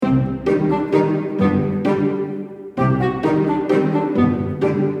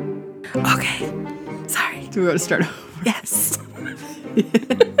Do we want to start over? Yes.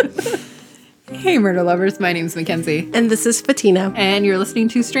 Hey, murder lovers. My name's Mackenzie. And this is Fatina. And you're listening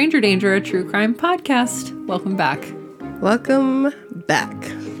to Stranger Danger, a true crime podcast. Welcome back. Welcome back.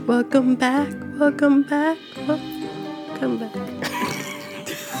 Welcome back. Welcome back. Welcome back.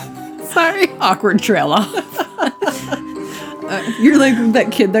 Sorry. Awkward trail off. You're like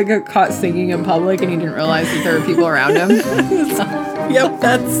that kid that got caught singing in public and he didn't realize that there were people around him. Yep,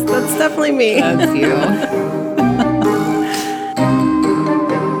 that's definitely me. That's you.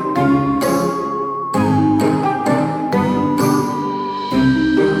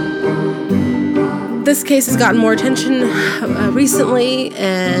 This case has gotten more attention recently,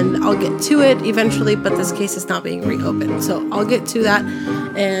 and I'll get to it eventually, but this case is not being reopened. So I'll get to that.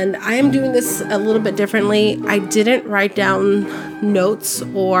 And I am doing this a little bit differently. I didn't write down notes,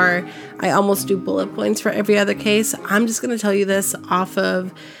 or I almost do bullet points for every other case. I'm just going to tell you this off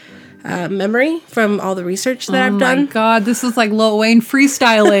of memory from all the research that I've done. Oh my God, this is like Lil Wayne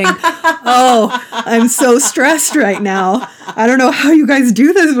freestyling. Oh, I'm so stressed right now. I don't know how you guys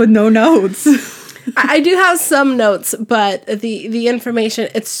do this with no notes. I do have some notes, but the information,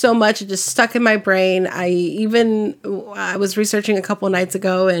 it's so much, it just stuck in my brain. I was researching a couple of nights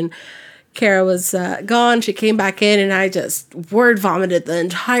ago, and Kara was gone. She came back in, and I just word vomited the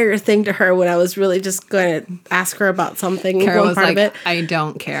entire thing to her when I was really just going to ask her about something. Kara was part like, of it. I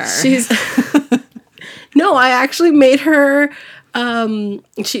don't care. No, I actually made her...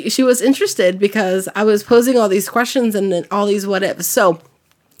 she was interested because I was posing all these questions and then all these what ifs. So...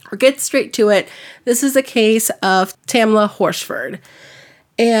 Or get straight to it. This is a case of Tamla Horsford.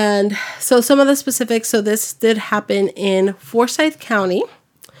 And so some of the specifics, so this did happen in Forsyth County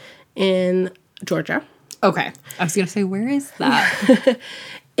in Georgia. Okay. I was going to say, where is that?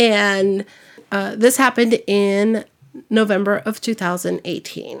 And this happened in November of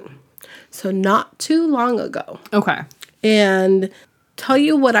 2018. So not too long ago. Okay. And tell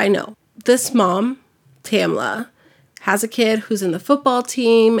you what I know. This mom, Tamla, has a kid who's in the football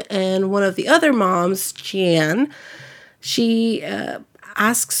team, and one of the other moms, Jan, she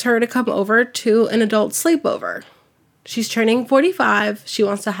asks her to come over to an adult sleepover. She's turning 45. She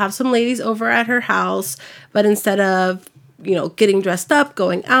wants to have some ladies over at her house, but instead of, getting dressed up,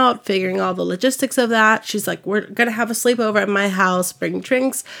 going out, figuring all the logistics of that, she's like, we're going to have a sleepover at my house, bring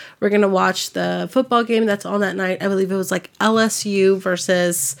drinks. We're going to watch the football game that's on that night. I believe it was like LSU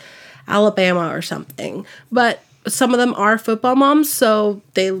versus Alabama or something. But some of them are football moms, so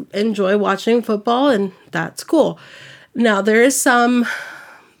they enjoy watching football, and that's cool. Now, there is some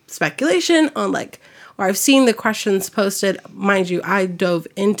speculation on or I've seen the questions posted. Mind you, I dove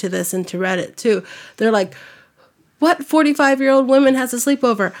into this into Reddit too. They're like, what 45-year-old woman has a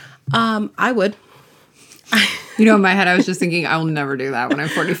sleepover? I would. In my head, I was just thinking, I will never do that when I'm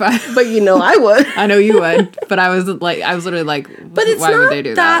 45. But I would. I know you would. But I was literally like, but it's why not would they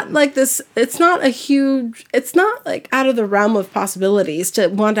do that? Like this, it's not like out of the realm of possibilities to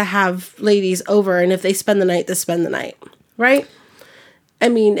want to have ladies over, and if they spend the night, they spend the night, right? I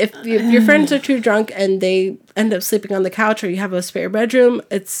mean, if your friends are too drunk and they end up sleeping on the couch, or you have a spare bedroom,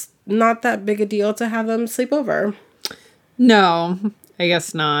 it's not that big a deal to have them sleep over. No, I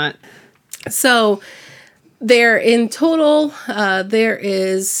guess not. So... There in total, there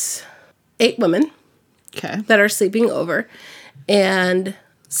is 8 women that are sleeping over. And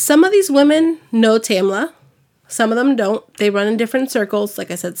some of these women know Tamla. Some of them don't. They run in different circles. Like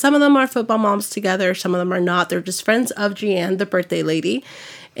I said, some of them are football moms together. Some of them are not. They're just friends of Jeanne, the birthday lady.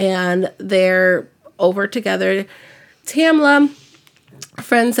 And they're over together. Tamla,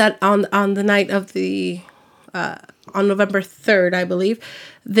 friends that on the night of on November 3rd, I believe,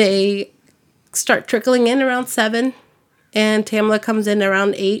 they... start trickling in around 7, and Tamla comes in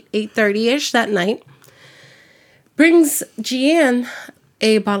around 8:30ish that night. Brings Jeanne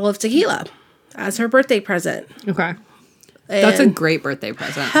a bottle of tequila as her birthday present. Okay. That's a great birthday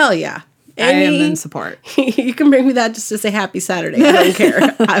present. Hell yeah. I am in support. You can bring me that just to say happy Saturday. I don't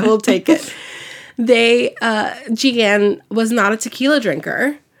care. I will take it. Jeanne was not a tequila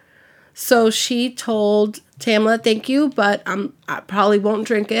drinker, so she told Tamla, thank you, but I probably won't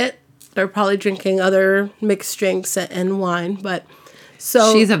drink it. They're probably drinking other mixed drinks and wine, but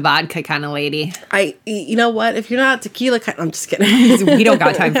so... She's a vodka kind of lady. You know what? If you're not a tequila kind... I'm just kidding. We don't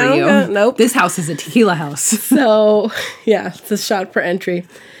got time for you. Nope. This house is a tequila house. So, yeah, it's a shot for entry.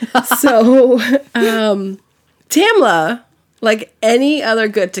 So, Tamla, like any other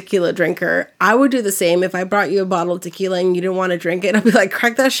good tequila drinker, I would do the same. If I brought you a bottle of tequila and you didn't want to drink it, I'd be like,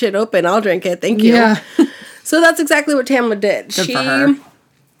 crack that shit open. I'll drink it. Thank you. Yeah. So that's exactly what Tamla did. Good for her.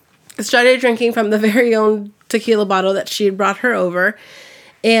 Started drinking from the very own tequila bottle that she had brought her over.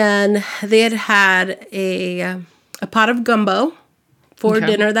 And they had a pot of gumbo for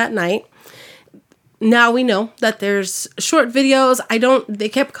dinner that night. Now we know that there's short videos. They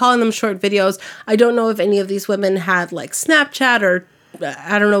kept calling them short videos. I don't know if any of these women had like Snapchat or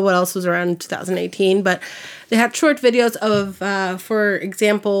I don't know what else was around in 2018, but they had short videos of, for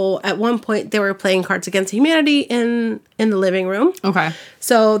example, at one point they were playing Cards Against Humanity in the living room. Okay.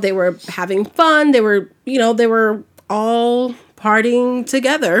 So they were having fun. They were all partying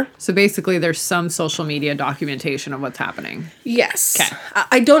together. So basically there's some social media documentation of what's happening. Yes. Okay.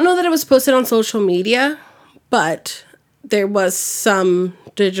 I don't know that it was posted on social media, but there was some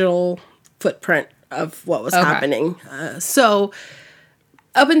digital footprint of what was happening. So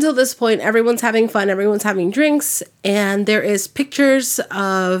up until this point, everyone's having fun, everyone's having drinks, and there is pictures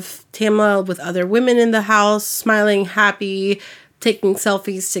of Tamla with other women in the house, smiling, happy, taking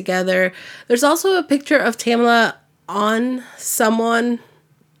selfies together. There's also a picture of Tamla on someone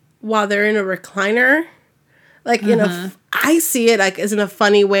while they're in a recliner. Like, I see it like as in a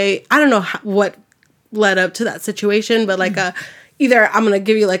funny way. I don't know what led up to that situation, but like either I'm going to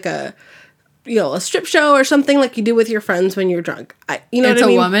give you like a strip show or something like you do with your friends when you're drunk. You know what I mean?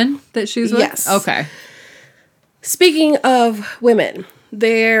 It's a woman that she's with? Yes. Okay. Speaking of women,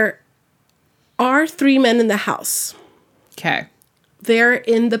 there are 3 men in the house. Okay. They're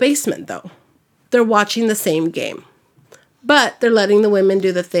in the basement, though. They're watching the same game. But they're letting the women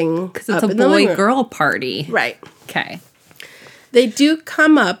do the thing because it's a boy-girl party. Right. Okay. They do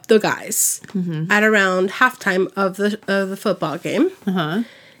come up, the guys, at around halftime of the football game. Uh-huh.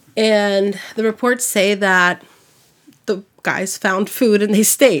 And the reports say that the guys found food and they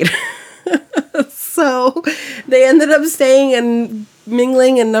stayed. So they ended up staying and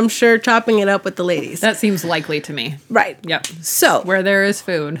mingling and I'm sure chopping it up with the ladies. That seems likely to me. Right. Yep. So where there is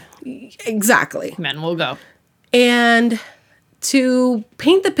food. Exactly. Men will go. And to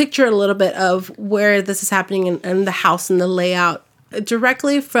paint the picture a little bit of where this is happening in the house and the layout,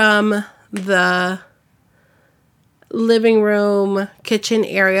 directly from the living room, kitchen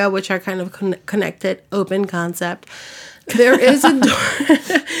area, which are kind of connected, open concept, there is a door.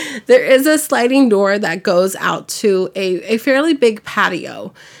 There is a sliding door that goes out to a fairly big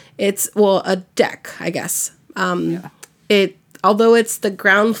patio. It's, a deck, I guess. Although it's the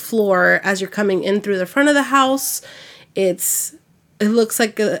ground floor as you're coming in through the front of the house, it looks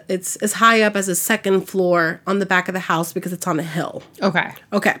like it's as high up as a second floor on the back of the house because it's on a hill. Okay.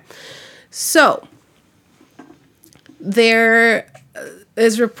 Okay. So there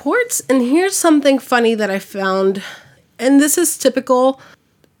is reports, and here's something funny that I found, and this is typical,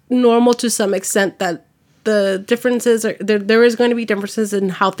 normal to some extent, that the differences are there is going to be differences in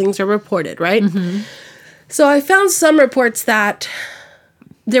how things are reported, right? Mm-hmm. So I found some reports that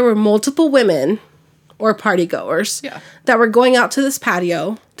there were multiple women or partygoers that were going out to this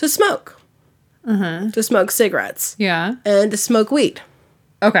patio to smoke. Mm-hmm. To smoke cigarettes. Yeah. And to smoke weed.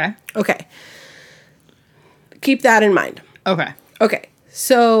 Okay. Okay. Keep that in mind. Okay. Okay.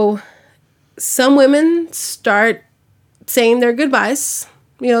 So some women start saying their goodbyes.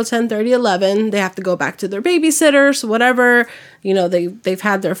 10:30, 11, they have to go back to their babysitters, whatever. They've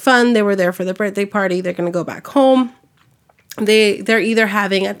had their fun. They were there for the birthday party. They're going to go back home. They're either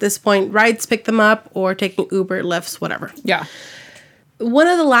having, at this point, rides pick them up or taking Uber, Lyfts, whatever. Yeah. One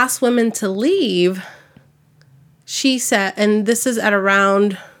of the last women to leave, she said, and this is at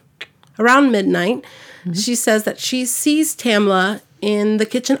around midnight, she says that she sees Tamla in the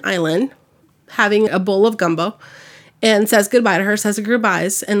kitchen island having a bowl of gumbo, and says goodbye to her, says her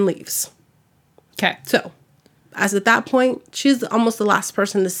goodbyes, and leaves. Okay. So, as at that point, she's almost the last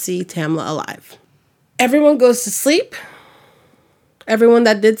person to see Tamla alive. Everyone goes to sleep. Everyone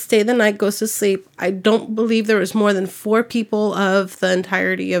that did stay the night goes to sleep. I don't believe there was more than 4 people of the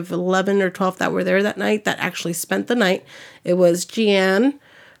entirety of 11 or 12 that were there that night that actually spent the night. It was Jeanne,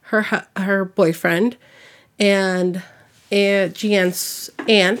 her boyfriend, and Jeanne's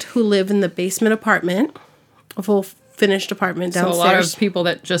aunt, who lived in the basement apartment, a full finished apartment downstairs. So a lot of people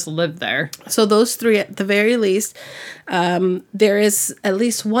that just live there. So those 3 at the very least. There is at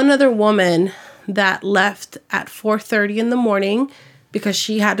least one other woman that left at 4:30 in the morning because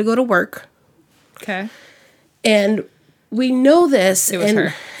she had to go to work. Okay. And we know this. It was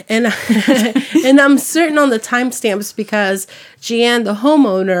her. And and I'm certain on the timestamps because Jeanne, the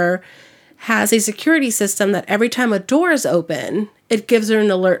homeowner, has a security system that every time a door is open, it gives her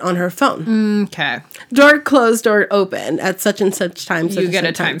an alert on her phone. Okay. Door closed or open at such and such time. You get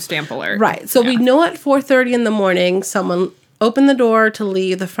a timestamp alert. Right. So we know at 4:30 in the morning, someone opened the door to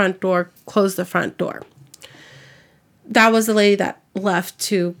leave the front door, closed the front door. That was the lady that left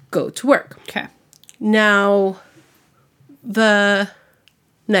to go to work. Okay. Now, the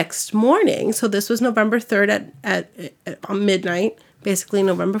next morning, so this was November 3rd at midnight, basically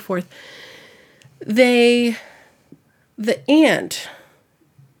November 4th, the aunt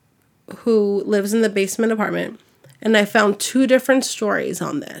who lives in the basement apartment, and I found 2 different stories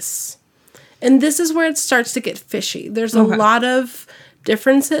on this. And this is where it starts to get fishy. There's a lot of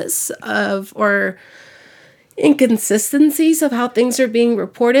differences or inconsistencies of how things are being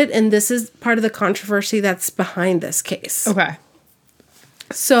reported, and this is part of the controversy that's behind this case. Okay.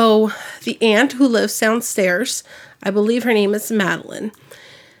 So the aunt who lives downstairs, I believe her name is Madeline.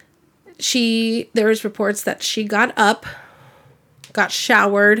 There was reports that she got up, got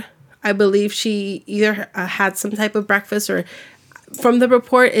showered. I believe she either had some type of breakfast, or from the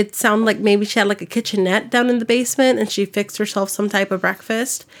report, it sounded like maybe she had like a kitchenette down in the basement and she fixed herself some type of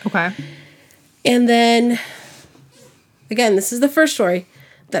breakfast. Okay. And then, again, this is the first story,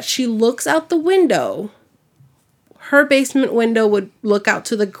 that she looks out the window. Her basement window would look out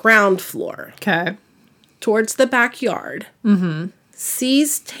to the ground floor. Okay. Towards the backyard. Mm-hmm.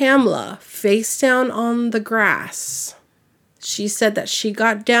 Sees Tamla face down on the grass. She said that she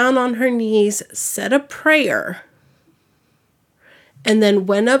got down on her knees, said a prayer, and then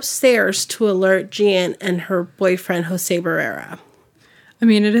went upstairs to alert Jan and her boyfriend, Jose Barrera. I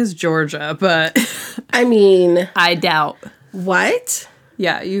mean, it is Georgia, but... I mean... I doubt. What?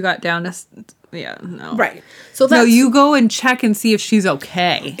 Yeah, you got down to... Yeah, no. Right. So that's... No, you go and check and see if she's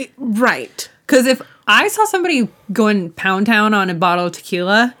okay. Right. Because if I saw somebody going pound town on a bottle of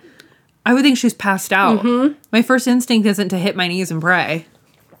tequila, I would think she's passed out. Mm-hmm. My first instinct isn't to hit my knees and pray.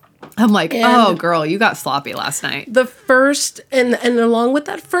 I'm like, oh, girl, you got sloppy last night. The first... And along with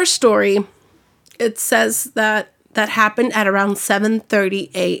that first story, it says that happened at around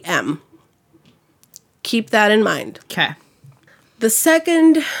 7:30 a.m. Keep that in mind. Okay. The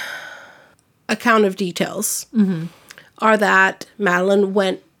second account of details are that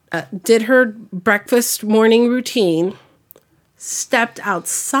Madeline did her breakfast morning routine, stepped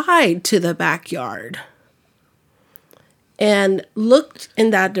outside to the backyard, and looked in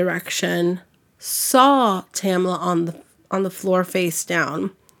that direction, saw Tamla on the floor face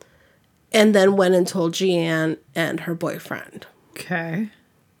down, and then went and told Jeanne and her boyfriend. Okay.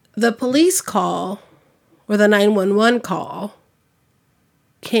 The police call, or the 911 call,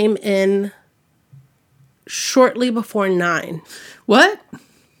 came in shortly before 9. What?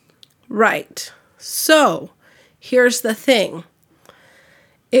 Right. So, here's the thing.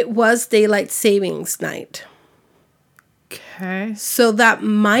 It was daylight savings night. Okay. So that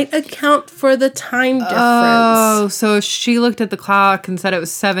might account for the time difference. Oh, so if she looked at the clock and said it was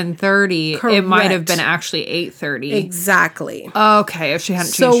 7:30, Correct. it might have been actually 8:30. Exactly. Okay, if she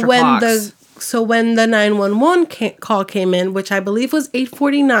hadn't changed her clocks. So when the 911 call came in, which I believe was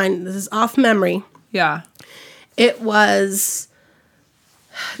 8:49, this is off memory. Yeah. It was,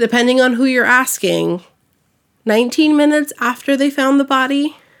 depending on who you're asking, 19 minutes after they found the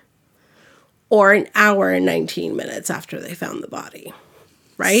body, or an hour and 19 minutes after they found the body.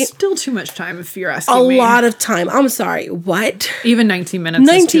 Right? Still too much time if you're asking me. A lot of time. I'm sorry. What? Even 19 minutes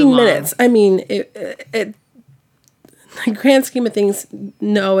is too long. 19 minutes. I mean, it in the grand scheme of things,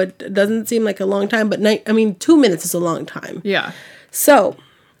 no, it doesn't seem like a long time, but 2 minutes is a long time. Yeah. So,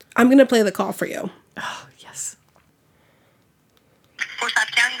 I'm going to play the call for you. Oh, yes.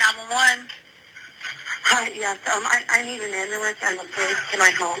 Forsyth County 911. Hi, yes. I need an ambulance and a police to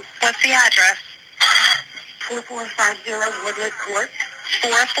my home. What's the address? 4450 Woodlet Court.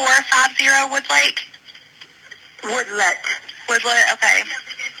 4450 Woodlake? Woodlet. Woodlet, okay.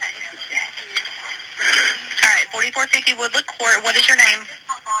 All right, 4450 Woodlet Court. What is your name?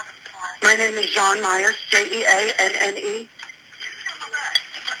 My name is John Myers, Jeanne.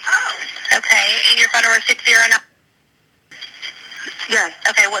 Okay, and your phone number is 609? Yes.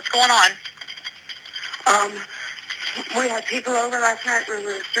 Okay, what's going on? We had people over last night. We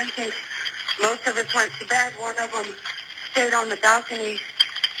were drinking. Most of us went to bed. One of them stayed on the balcony.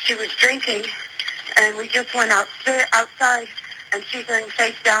 She was drinking, and we just went outside, and she's laying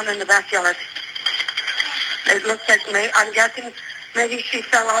face down in the backyard. It looks like I'm guessing maybe she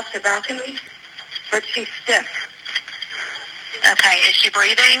fell off the balcony, but she's stiff. Okay, is she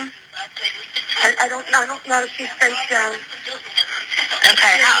breathing? I don't know if she's face down.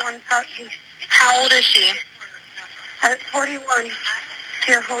 Okay. How old is she? 41.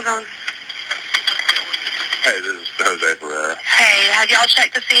 Here, hold on. Hey, this is Jose Barrera. Hey, have y'all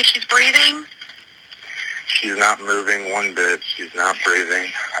checked to see if she's breathing? She's not moving one bit. She's not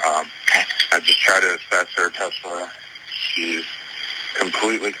breathing. Okay. I just try to assess her, touch her. She's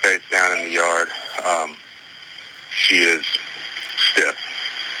completely face down in the yard. She is stiff.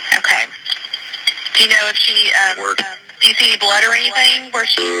 Okay. Do you know if she Do you see any blood or anything where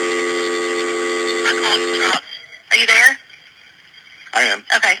she... Are you there? I am.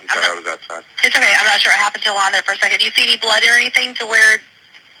 Okay. I'm sorry, I was outside. It's okay. I'm not sure what happened to the line there for a second. Do you see any blood or anything to where...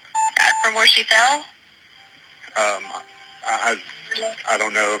 from where she fell? I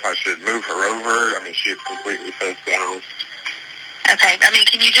don't know if I should move her over. I mean, she is completely face down. Okay. I mean,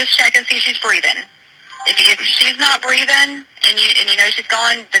 can you just check and see if she's breathing? If she's not breathing and you know she's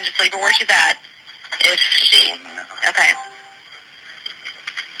gone, then just leave her where she's at. If she... Okay.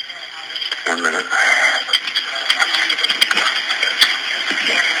 1 minute.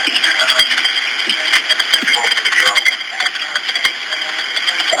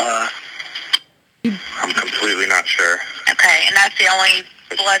 I'm completely not sure. Okay, and that's the only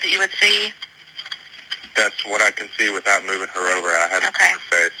blood that you would see? That's what I can see without moving her over. I haven't seen her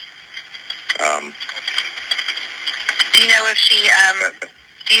face. Do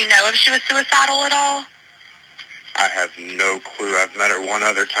you know if she was suicidal at all? I have no clue. I've met her one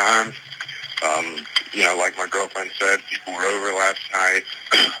other time. You know, like my girlfriend said, people were over last night.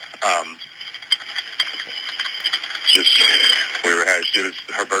 She was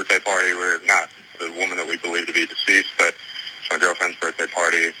her birthday party. We're not the woman that we believe to be deceased, but it's my girlfriend's birthday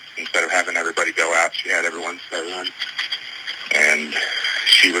party. Instead of having everybody go out, she had everyone stay in. And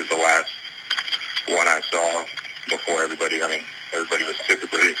she was the last one I saw before everybody was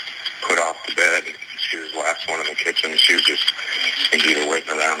typically put off to bed. She was the last one in the kitchen. She was just either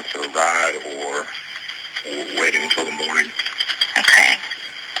waiting around for a ride or waiting until the morning. Okay.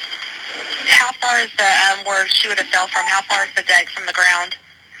 How far is the, where she would have fell from, how far is the deck from the ground?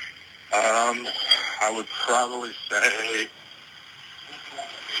 I would probably say...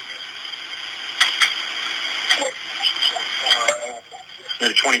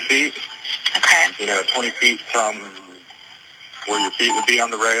 maybe 20 feet. Okay. You know, 20 feet from where your feet would be on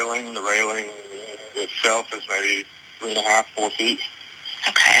the railing. The railing itself is maybe 3.5, 4 feet.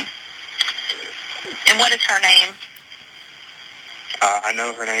 Okay. And what is her name? I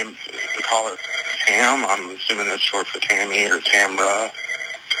know her name, we call her Tam. I'm assuming that's short for Tammy or Tamra.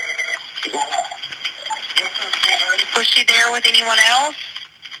 Was she there with anyone else?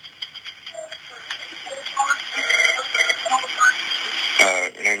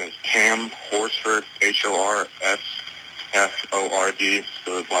 Her name is Tam Horsford, Horsford,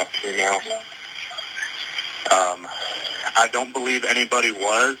 so the black female. I don't believe anybody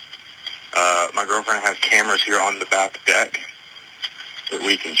was. My girlfriend has cameras here on the back deck that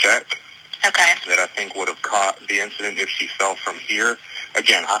we can check. Okay. That I think would have caught the incident if she fell from here.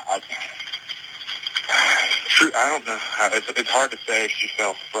 Again, I don't know. It's hard to say if she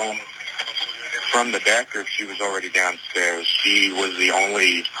fell from the deck or if she was already downstairs. She was the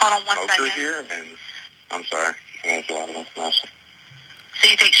only smoker here, and I'm sorry. That's a lot of information. So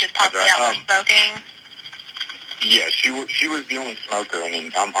you think she's possibly out there smoking? Yeah, she was the only smoker. I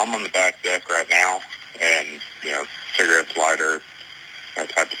mean, I'm on the back deck right now, and you know, cigarettes, lighter, that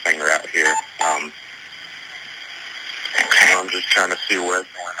type of thing are out here. I'm just trying to see where on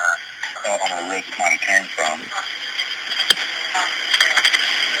her wrist kind of came from.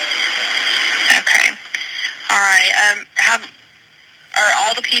 Okay. All right. Are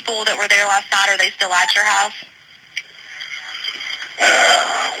all the people that were there last night, are they still at your house?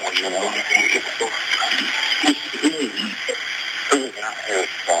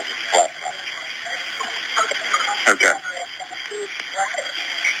 Okay.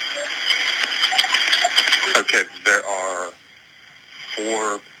 Okay, there are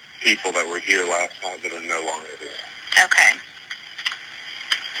 4 people that were here last night that are no longer here. Okay.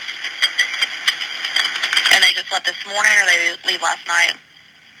 And they just left this morning, or they leave last night?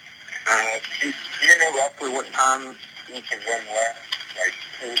 Do you know roughly what time each of them left? Like,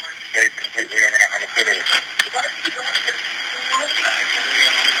 they completely on the city.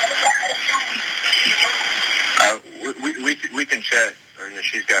 We can check. I mean,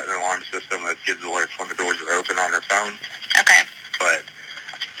 she's got an alarm system that gives alerts when the doors are open on her phone. Okay. But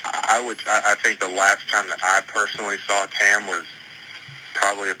I think the last time that I personally saw Tam was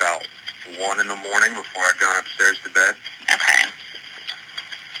probably about 1 in the morning before I'd gone upstairs to bed. Okay.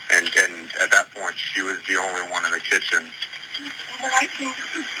 And at that point, she was the only one in the kitchen. I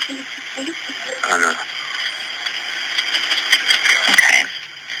know. Okay.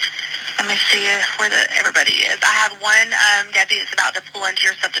 Let me see where everybody is. I have one deputy that's about to pull into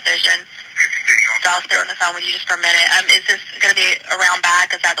your subdivision. So I'll stay on the phone with you just for a minute. Is this going to be around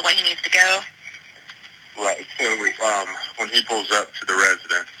back? Is that the way he needs to go? Right. So when he pulls up to the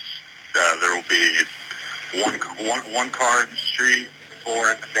residence, there will be one car in the street,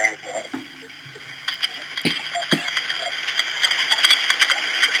 4 in the driveway.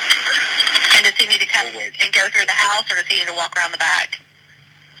 And does he need to come and go through the house, or does he need to walk around the back?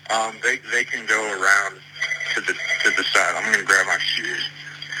 They can go around to the side. I'm gonna grab my shoes,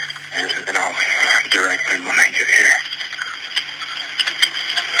 and then I'll direct them when they get here.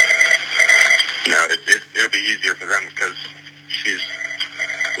 No, it'll be easier for them because she's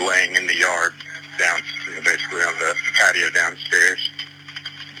laying in the yard down, basically on the patio downstairs.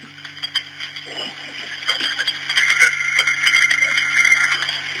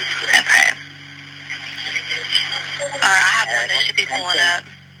 Okay. Alright, I have one that should be pulling up.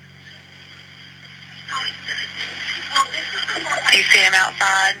 You see him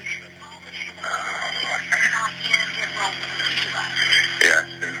outside? Yeah.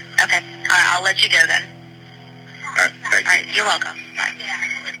 Okay. Alright, I'll let you go then. Thank you. Alright, you're welcome. Bye.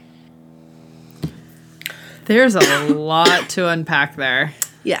 There's a lot to unpack there.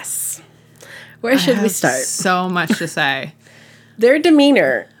 Yes. Where should we start? So much to say. Their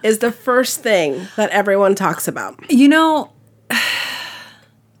demeanor is the first thing that everyone talks about. You know,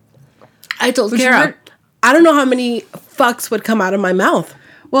 I told Which Kara, hurt- I don't know how many fucks would come out of my mouth.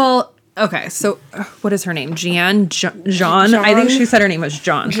 well, okay, so what is her name? Jeanne? Jean? I think she said her name was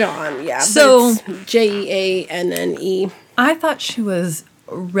John. John, yeah. So- but it's Jeanne. I thought she was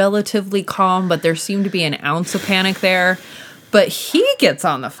relatively calm, but there seemed to be an ounce of panic there. But he gets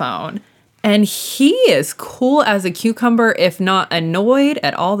on the phone, and he is cool as a cucumber, if not annoyed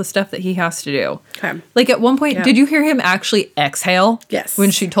at all the stuff that he has to do. Okay. Like at one point, Yeah. did you hear him actually exhale? Yes.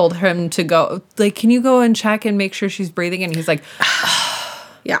 When she told him to go, like, can you go and check and make sure she's breathing? And he's like,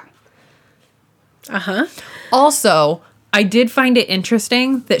 Yeah. Uh-huh. also, I did find it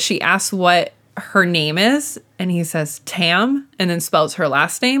interesting that she asked what her name is, and he says Tam, and then spells her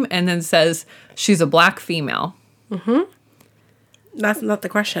last name, and then says she's a black female. That's not the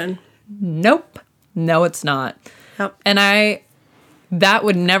question. Nope. No, it's not. Yep. And that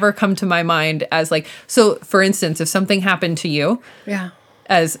would never come to my mind as like, so for instance, if something happened to you Yeah.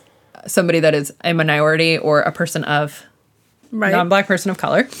 as somebody that is a minority or a person of Right. non-black person of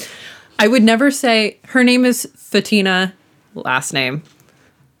color, I would never say her name is Fatina, last name.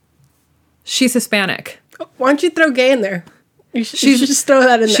 She's Hispanic. Why don't you throw gay in there? You should just throw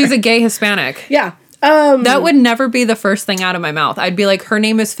that in there. She's a gay Hispanic. Yeah. That would never be the first thing out of my mouth. I'd be like, her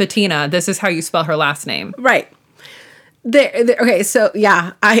name is Fatina. This is how you spell her last name. Right. Okay, so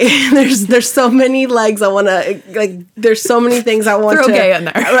yeah, there's so many legs I want to, like, there's so many things I want Throw to gay in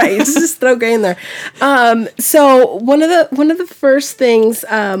there. Right, just throw gay in there. So one of the first things,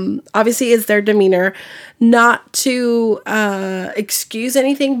 obviously, is their demeanor, not to excuse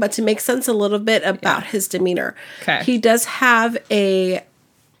anything, but to make sense a little bit about his demeanor. Okay. He does have a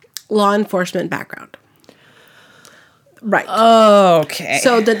law enforcement background. Right. Okay.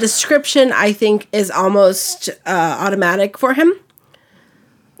 So the description, I think, is almost automatic for him.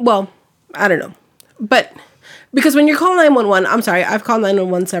 Well, I don't know. But because when you call 911, I'm sorry, I've called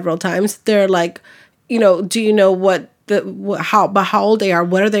 911 several times. They're like, do you know how old they are?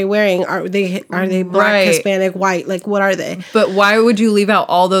 What are they wearing? Are they black, Right. Hispanic, white? Like, what are they? But why would you leave out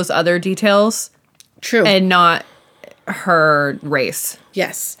all those other details True. and not her race?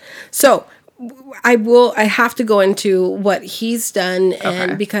 Yes. So I have to go into what he's done,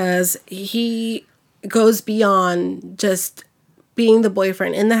 and because he goes beyond just being the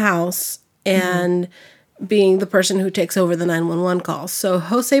boyfriend in the house and being the person who takes over the 911 calls. So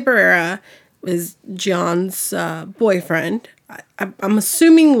Jose Barrera is John's boyfriend. I'm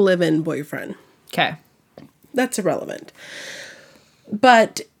assuming live-in boyfriend. Okay. That's irrelevant.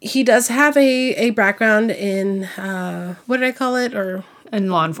 But he does have a background in, what did I call it? Or And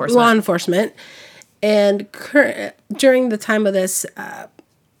law enforcement. law enforcement. And during the time of this,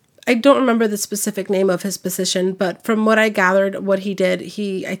 I don't remember the specific name of his position, but from what I gathered, what he did,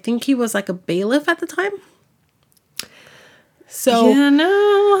 I think he was like a bailiff at the time.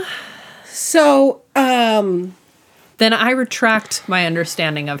 So, Then I retract my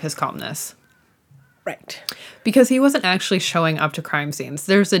understanding of his calmness. Right. Because he wasn't actually showing up to crime scenes.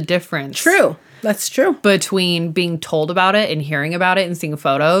 There's a difference. True. That's true. Between being told about it and hearing about it and seeing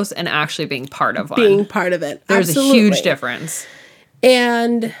photos and actually being part of one. Being part of it. There's Absolutely. a huge difference.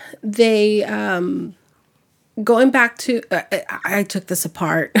 And they, going back to, I took this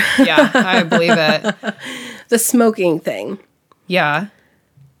apart. Yeah, I believe it. The smoking thing. Yeah.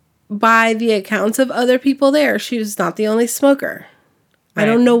 By the accounts of other people there, she was not the only smoker. Right. I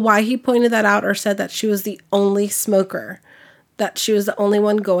don't know why he pointed that out or said that she was the only smoker, that she was the only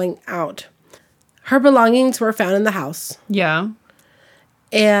one going out. Her belongings were found in the house. Yeah.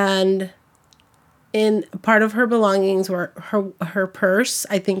 And in part of her belongings were her purse,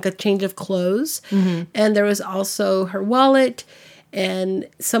 I think a change of clothes. And there was also her wallet And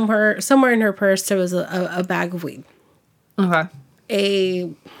somewhere in her purse, there was a bag of weed. Okay.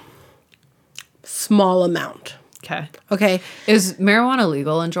 A small amount. Okay. Okay. Is marijuana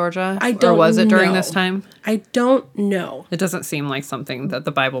legal in Georgia? I don't know. Or was it during this time? I don't know. It doesn't seem like something that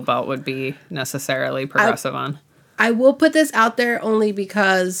the Bible Belt would be necessarily progressive on. I will put this out there only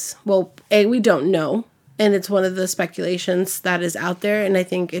because, well, A, we don't know. And it's one of the speculations that is out there. And I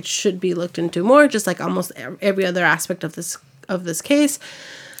think it should be looked into more, just like almost every other aspect of this case.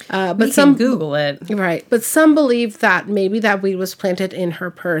 But some Google it. Right. But some believe that maybe that weed was planted in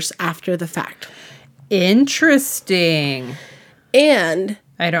her purse after the fact. Interesting. And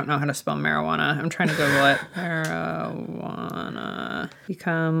I don't know how to spell marijuana. I'm trying to Google it. Marijuana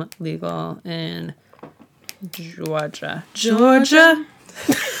become legal in Georgia. Georgia?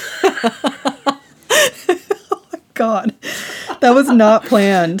 Oh my God. That was not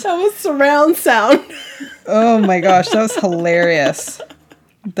planned. that was surround sound. Oh my gosh, that was hilarious.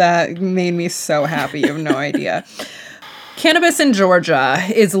 That made me so happy. You have no idea. Cannabis in Georgia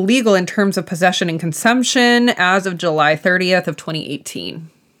is legal in terms of possession and consumption as of July 30th of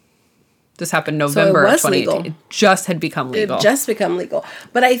 2018. This happened November of 2018. Legal. It just had become legal. It just become legal.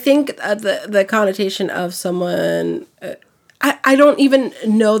 But I think the connotation of someone... I don't even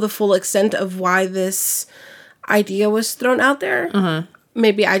know the full extent of why this idea was thrown out there. Uh-huh.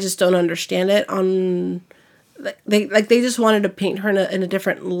 Maybe I just don't understand it. They just wanted to paint her in a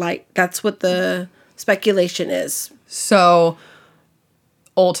different light. That's what the speculation is. So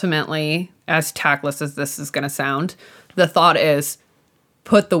ultimately, as tactless as this is going to sound, the thought is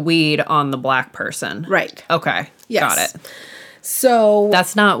put the weed on the black person. Right. Okay. Yes. Got it. So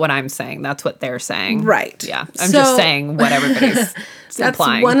that's not what I'm saying. That's what they're saying. Right. Yeah. I'm just saying what everybody's that's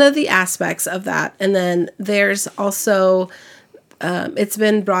implying. One of the aspects of that. And then there's also, it's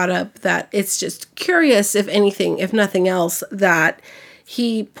been brought up that it's just curious, if anything, if nothing else, that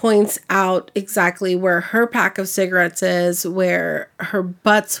he points out exactly where her pack of cigarettes is, where her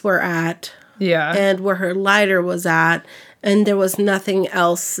butts were at, and where her lighter was at, and there was nothing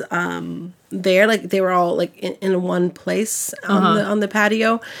else there. Like they were all like in one place on the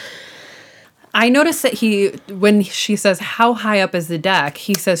patio. I noticed that when she says how high up is the deck,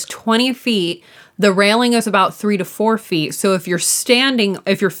 he says 20 feet. The railing is about 3 to 4 feet. So if your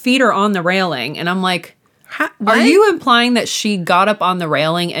feet are on the railing, and I'm like, are you implying that she got up on the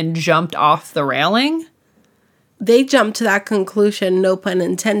railing and jumped off the railing? They jumped to that conclusion, no pun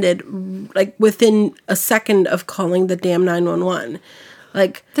intended, like within a second of calling the damn 911.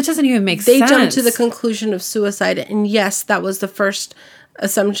 Like that doesn't even make sense. They jumped to the conclusion of suicide. And yes, that was the first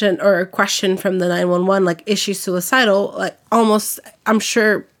assumption or question from the 911. Like, is she suicidal? Like almost, I'm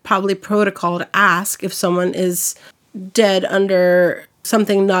sure, probably protocol to ask if someone is dead under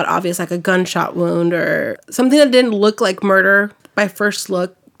something not obvious, like a gunshot wound or something that didn't look like murder by first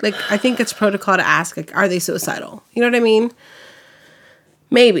look. Like, I think it's protocol to ask, like, are they suicidal? You know what I mean?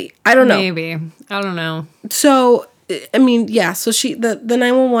 Maybe. I don't know. Maybe. I don't know. So, I mean, yeah. So the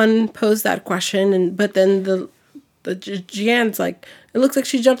 911 posed that question, but then the Gian's like, it looks like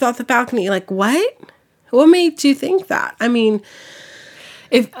she jumped off the balcony. Like, what? What made you think that? I mean...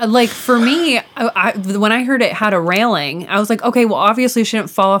 If like for me, when I heard it had a railing, I was like, okay, well, obviously she didn't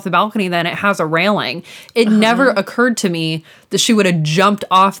fall off the balcony. Then it has a railing. It never occurred to me that she would have jumped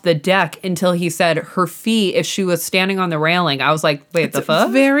off the deck until he said her feet. If she was standing on the railing, I was like, wait, it's the fuck?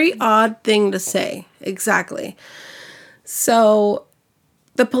 A very odd thing to say. Exactly. So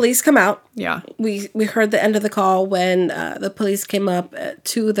the police come out. Yeah, we heard the end of the call when the police came up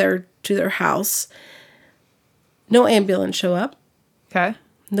to their house. No ambulance show up. Okay.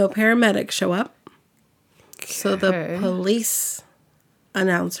 No paramedics show up. Okay. So the police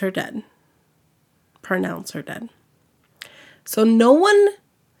pronounce her dead. So no one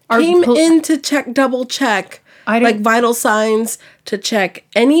came in to double check, like vital signs, to check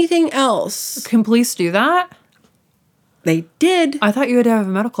anything else. Can police do that? They did. I thought you had to have a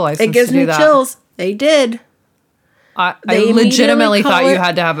medical license to do that. It gives me chills. They did. I legitimately thought you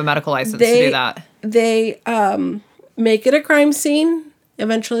had to have a medical license to do that. They make it a crime scene.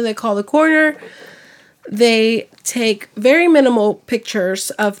 Eventually, they call the coroner. They take very minimal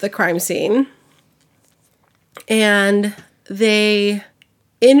pictures of the crime scene. And they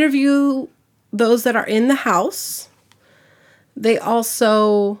interview those that are in the house. They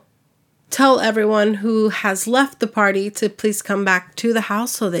also tell everyone who has left the party to please come back to the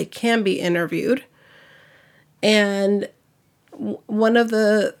house so they can be interviewed. And one of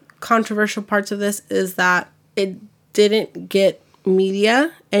the controversial parts of this is that it didn't get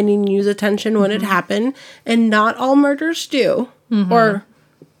media any news attention when it happened, and not all murders do. Or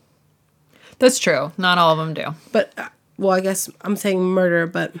that's true, not all of them do. But well, I guess I'm saying murder,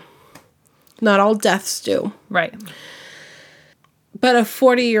 but not all deaths do. Right. But a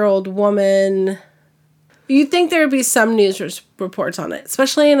 40-year-old woman, you'd think there would be some news reports on it,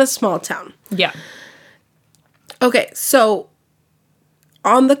 especially in a small town. Yeah. Okay, so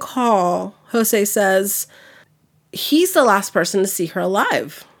on the call, Jose says he's the last person to see her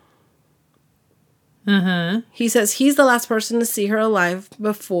alive. He says he's the last person to see her alive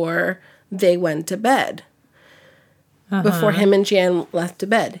before they went to bed. Before him and Jan left to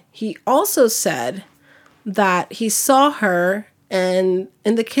bed. He also said that he saw her in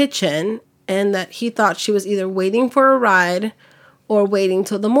the kitchen and that he thought she was either waiting for a ride or waiting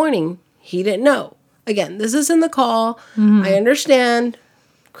till the morning. He didn't know. Again, this is in the call. I understand.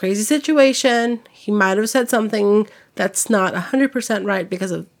 Crazy situation. He might have said something that's not 100% right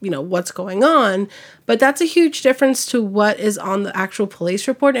because of, what's going on. But that's a huge difference to what is on the actual police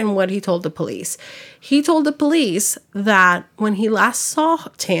report and what he told the police. He told the police that when he last saw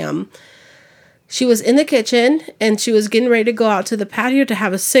Tam, she was in the kitchen and she was getting ready to go out to the patio to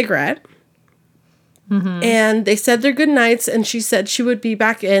have a cigarette. And they said their good nights, and she said she would be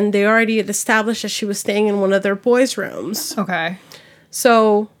back in. They already had established that she was staying in one of their boys' rooms. Okay.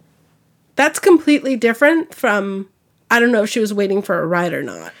 So that's completely different from, I don't know if she was waiting for a ride or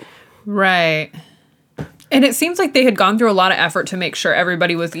not. Right. And it seems like they had gone through a lot of effort to make sure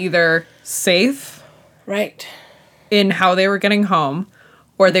everybody was either safe Right. in how they were getting home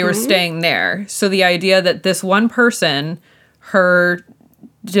or they were staying there. So the idea that this one person, her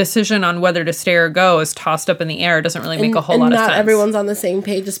decision on whether to stay or go is tossed up in the air doesn't really make a whole lot of sense. Not everyone's on the same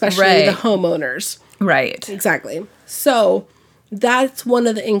page, especially the homeowners. Right. Exactly. So that's one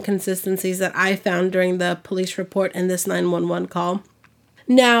of the inconsistencies that I found during the police report and this 911 call.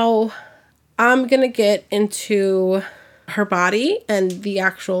 Now, I'm going to get into her body and the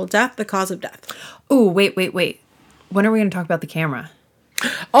actual death, the cause of death. Oh, wait. When are we going to talk about the camera?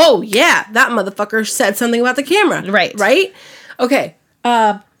 Oh, yeah. That motherfucker said something about the camera. Right. Right? Okay.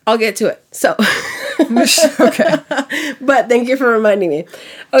 I'll get to it. So. Okay. But thank you for reminding me.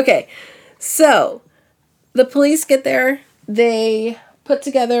 Okay. So, the police get there. They put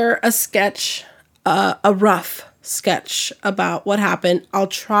together a sketch, a rough sketch about what happened. I'll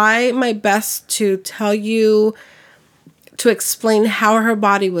try my best to tell you, to explain how her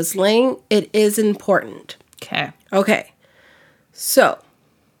body was laying. It is important. Okay. So,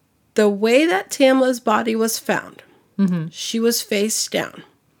 the way that Tamla's body was found, she was face down.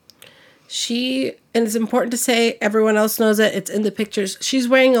 And it's important to say, everyone else knows it, it's in the pictures. She's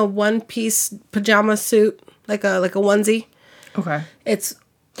wearing a one-piece pajama suit, like a onesie. Okay. It's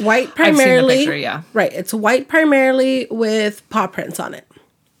white primarily. I've seen the picture, yeah. Right. It's white primarily with paw prints on it.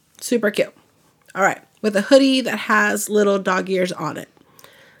 Super cute. All right. With a hoodie that has little dog ears on it.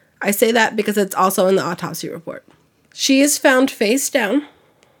 I say that because it's also in the autopsy report. She is found face down.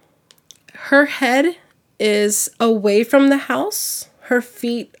 Her head is away from the house. Her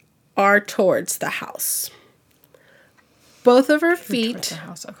feet are towards the house. Both of her feet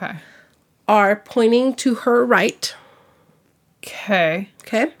Okay. are pointing to her right. Okay.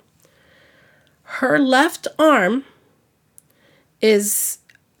 Okay. Her left arm is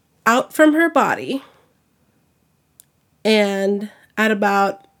out from her body and at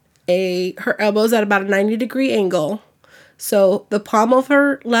about her elbow's at about a 90-degree angle. So the palm of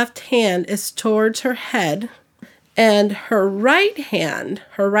her left hand is towards her head, and her right hand,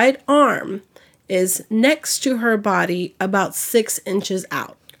 her right arm, is next to her body about 6 inches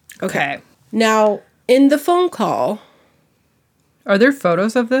out. Okay. Now, in the phone call... Are there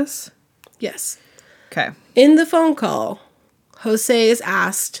photos of this? Yes. Okay. In the phone call, Jose is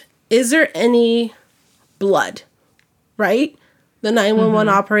asked, is there any blood? Right? The 911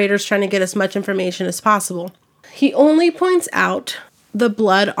 operator's trying to get as much information as possible. He only points out the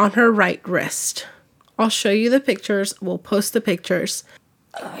blood on her right wrist. I'll show you the pictures. We'll post the pictures.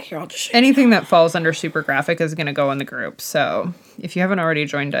 Here, I'll just show you. Anything that falls under super graphic is going to go in the group. So if you haven't already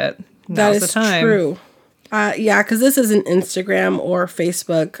joined it, now's the time. That is true. Yeah, because this isn't Instagram or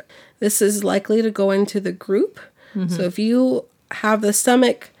Facebook. This is likely to go into the group. So if you have the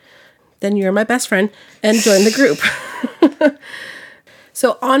stomach, then you're my best friend and join the group.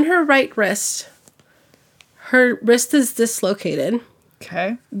 So on her right wrist, her wrist is dislocated.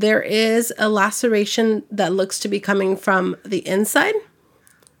 Okay. There is a laceration that looks to be coming from the inside.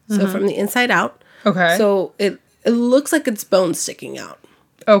 So from the inside out. Okay. So it looks like it's bone sticking out.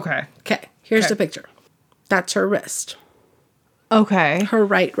 Okay. Okay, here's the picture. That's her wrist. Okay. Her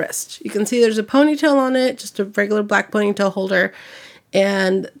right wrist. You can see there's a ponytail on it, just a regular black ponytail holder,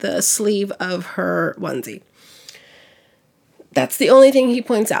 and the sleeve of her onesie. That's the only thing he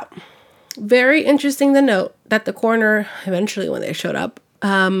points out. Very interesting to note at the coroner, eventually when they showed up,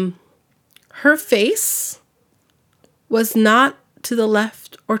 her face was not to the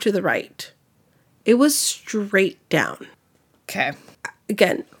left or to the right. It was straight down. Okay.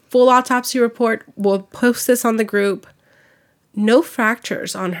 Again, full autopsy report. We'll post this on the group. No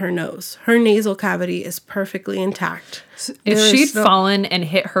fractures on her nose. Her nasal cavity is perfectly intact. If she'd fallen and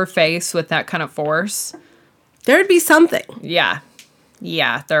hit her face with that kind of force, there'd be something. Yeah.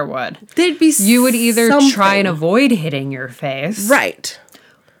 Yeah, there would. There'd be You would either something. try and avoid hitting your face. Right.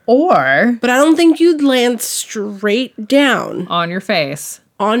 Or But I don't think you'd land straight down on your face.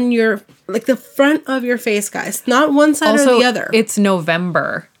 on your, like the front of your face, guys. Not one side or the other. It's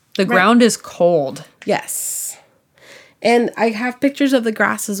November. The ground is cold. Yes. And I have pictures of the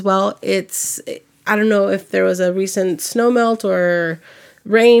grass as well. I don't know if there was a recent snow melt or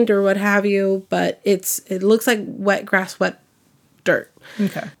rained or what have you, but it looks like wet grass, wet dirt.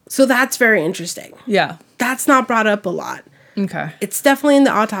 Okay. So that's very interesting. Yeah. That's not brought up a lot. Okay. It's definitely in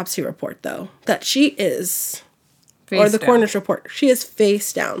the autopsy report, though, that she is, or the down. coroner's report, she is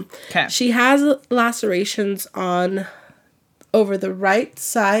face down. Okay. She has lacerations over the right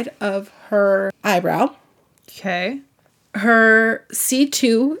side of her eyebrow. Okay. Her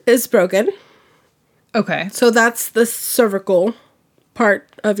C2 is broken. Okay. So that's the cervical part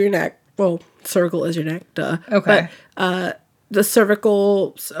of your neck. Well, cervical is your neck, duh. Okay. But the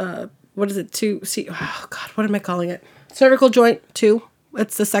cervical, what is it, oh God, what am I calling it? Cervical joint 2.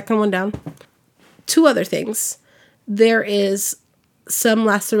 It's the second one down. 2 other things. There is some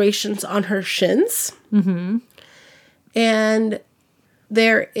lacerations on her shins. Mm-hmm. And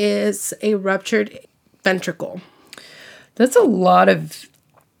there is a ruptured ventricle. That's a lot of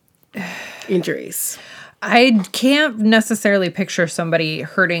injuries. I can't necessarily picture somebody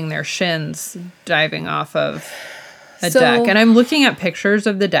hurting their shins diving off of a deck. And I'm looking at pictures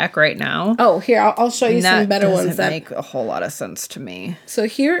of the deck right now. Oh, here, I'll show you some better ones. That make a whole lot of sense to me. So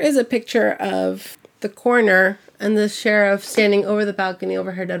here is a picture of the coroner and the sheriff standing over the balcony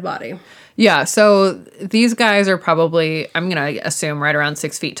over her dead body. Yeah, so these guys are probably, I'm going to assume, right around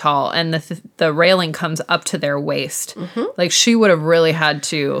 6 feet tall, and the railing comes up to their waist. Mm-hmm. Like, she would have really had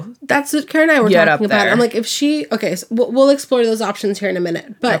to. That's what Karen and I were talking about. I'm like, if she, okay, so we'll explore those options here in a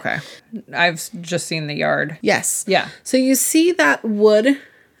minute. But okay. I've just seen the yard. Yes. Yeah. So you see that wood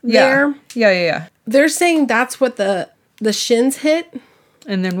there? Yeah. They're saying that's what the shins hit.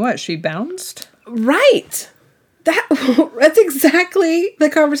 And then what? She bounced? Right. That's exactly the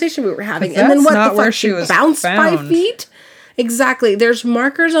conversation we were having. And then what the fuck? Where she was bounced found. 5 feet? Exactly. There's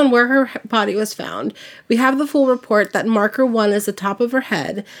markers on where her body was found. We have the full report that marker 1 is the top of her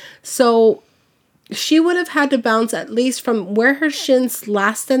head. So she would have had to bounce at least from where her shins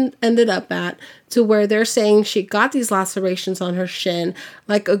last ended up at to where they're saying she got these lacerations on her shin,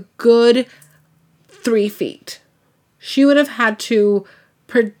 like a good 3 feet. She would have had to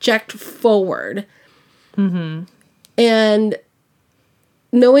project forward. Mm-hmm. And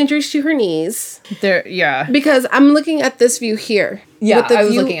no injuries to her knees. Yeah. Because I'm looking at this view here. Yeah, I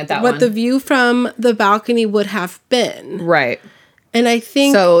was looking at that one. What the view from the balcony would have been. Right. And I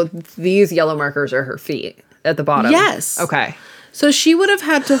think... So these yellow markers are her feet at the bottom? Yes. Okay. So she would have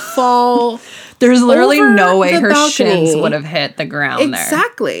had to fall... There's literally over no way the her balcony. shins would have hit the ground there.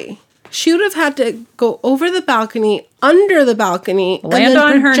 Exactly. She would have had to go over the balcony, under the balcony, land and then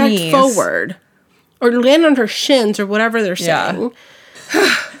on her project knees. forward. Or land on her shins or whatever they're saying.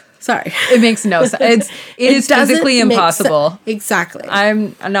 Sorry. It makes no sense. It is physically impossible. Exactly.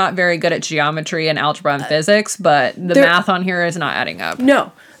 I'm not very good at geometry and algebra and physics, but the math on here is not adding up.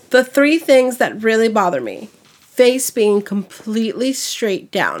 No. The 3 things that really bother me. Face being completely straight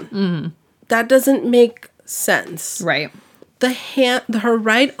down. Mm-hmm. That doesn't make sense. Right. Her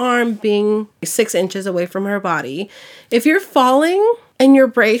right arm being 6 inches away from her body. If you're falling and you're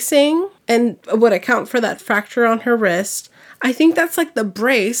bracing and would account for that fracture on her wrist, I think that's like the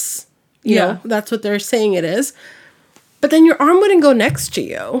brace. You know, that's what they're saying it is. But then your arm wouldn't go next to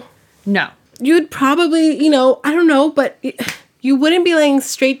you. No. You'd probably, I don't know, but you wouldn't be laying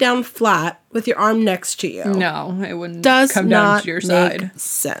straight down flat with your arm next to you. No, it wouldn't Does come not down to your make side.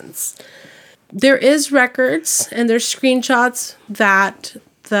 sense. There is records and there's screenshots that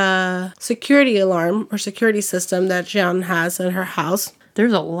the security alarm or security system that Jean has in her house.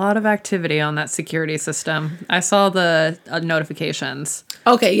 There's a lot of activity on that security system. I saw the notifications.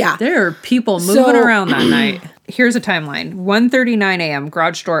 Okay, yeah. There are people moving around that night. Here's a timeline. 1:39 a.m.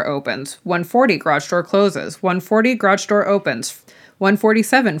 garage door opens. 1:40 garage door closes. 1:40 garage door opens.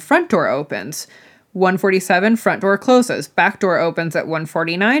 1:47 front door opens. 1:47 front door closes. Back door opens at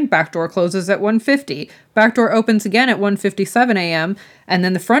 1:49. Back door closes at 1:50. Back door opens again at 1:57 a.m. And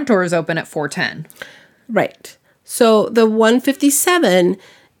then the front door is open at 4:10. Right. So the 157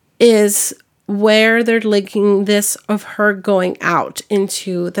 is where they're linking this of her going out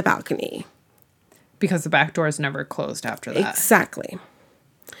into the balcony. Because the back door is never closed after that. Exactly.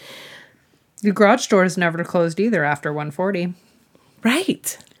 The garage door is never closed either after 140.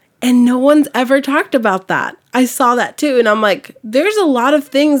 Right. And no one's ever talked about that. I saw that too. And I'm like, there's a lot of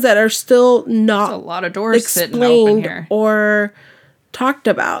things that are still not There's a lot of doors sitting open here. Or talked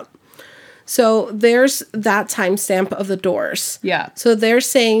about. So there's that timestamp of the doors. Yeah. So they're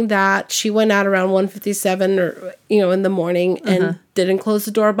saying that she went out around 1:57 or, in the morning and didn't close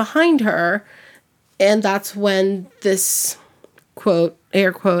the door behind her. And that's when this, quote,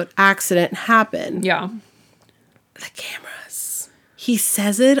 air quote, accident happened. Yeah. The cameras. He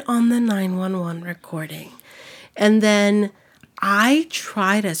says it on the 911 recording. And then I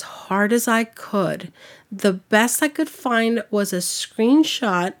tried as hard as I could. The best I could find was a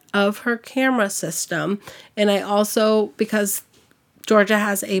screenshot of her camera system. And I also, because Georgia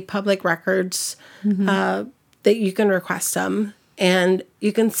has a public records that you can request them and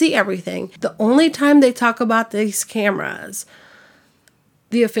you can see everything. The only time they talk about these cameras,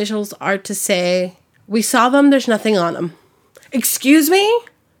 the officials are to say, we saw them, there's nothing on them. Excuse me?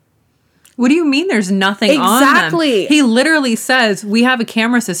 What do you mean there's nothing on them? Exactly. He literally says, we have a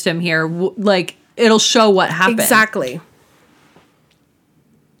camera system here. It'll show what happened. Exactly.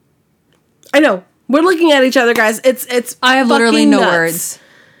 I know. We're looking at each other, guys. It's I have literally no nuts. words.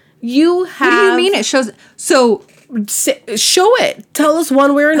 You have... What do you mean it shows... So... Show it. Tell us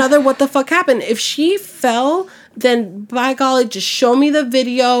one way or another what the fuck happened. If she fell, then by golly, just show me the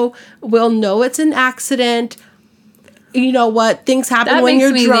video. We'll know it's an accident. You know what? Things happen That when makes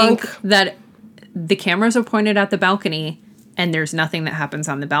you're me drunk. think that the cameras are pointed at the balcony and there's nothing that happens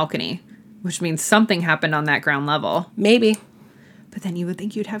on the balcony, which means something happened on that ground level. Maybe. But then you would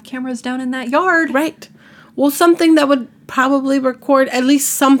think you'd have cameras down in that yard. Right. Well, something that would probably record at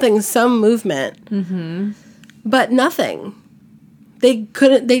least something, some movement. Mm-hmm. But nothing. They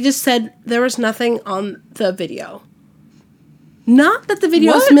just said there was nothing on the video. Not that the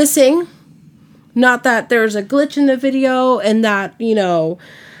video is missing. Not that there's a glitch in the video and that,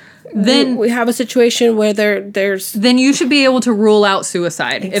 then we have a situation where there's... Then you should be able to rule out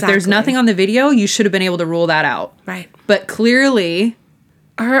suicide. Exactly. If there's nothing on the video, you should have been able to rule that out. Right. But clearly...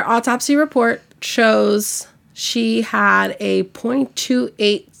 Her autopsy report shows she had a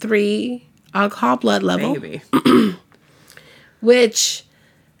 0.283 alcohol blood level. Baby. Which,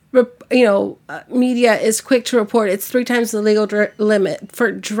 media is quick to report it's 3 times the legal limit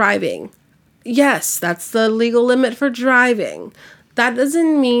for driving. Yes, that's the legal limit for driving. That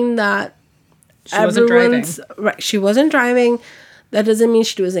doesn't mean that She wasn't driving. Right, she wasn't driving. That doesn't mean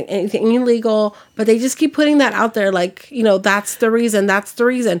she was doing anything illegal. But they just keep putting that out there like, that's the reason. That's the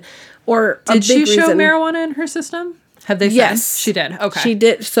reason. Or Did she show reason. marijuana in her system? Have they said? Yes. She did. Okay. She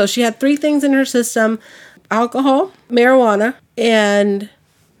did. So she had 3 things in her system: alcohol, marijuana, and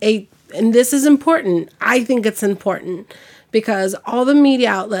this is important. I think it's important because all the media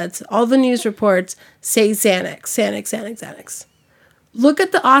outlets, all the news reports say Xanax. Look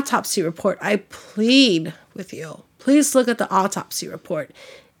at the autopsy report. I plead with you. Please look at the autopsy report.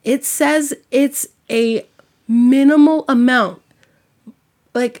 It says it's a minimal amount.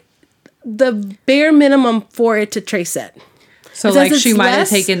 Like the bare minimum for it to trace it. So It says like it's she might have less-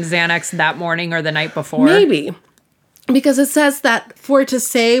 taken Xanax that morning or the night before. Maybe. Because it says that for it to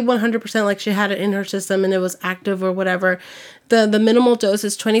say 100% like she had it in her system and it was active or whatever, the minimal dose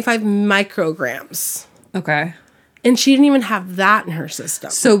is 25 micrograms. Okay. And she didn't even have that in her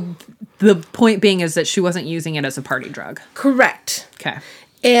system. So the point being is that she wasn't using it as a party drug. Correct. Okay.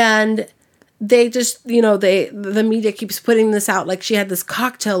 And they just, the media keeps putting this out like she had this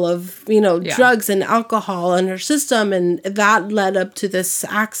cocktail of, drugs and alcohol in her system, and that led up to this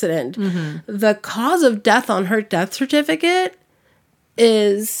accident. Mm-hmm. The cause of death on her death certificate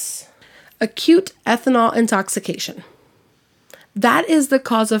is acute ethanol intoxication. That is the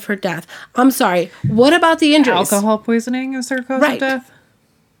cause of her death. I'm sorry. What about the injuries? Alcohol poisoning is her cause Right. of death?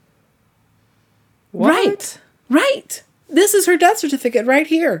 What? Right. This is her death certificate right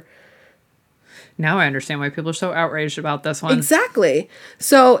here. Now I understand why people are so outraged about this one. Exactly.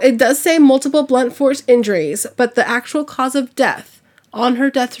 So it does say multiple blunt force injuries, but the actual cause of death on her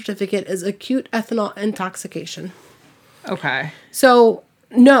death certificate is acute ethanol intoxication. Okay. So,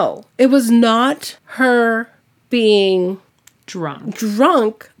 no, it was not her being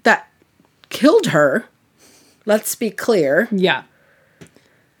Drunk that killed her. Let's be clear. Yeah.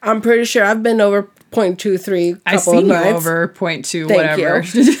 I'm pretty sure I've been over 0.23 couple I've seen of you nights. over 0.2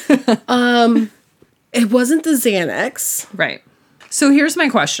 Thank whatever. It wasn't the Xanax. Right. So here's my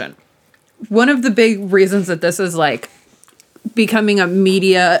question. one of the big reasons that this is like becoming a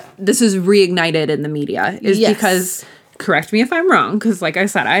media, this is reignited in the media, is because, correct me if I'm wrong, because like I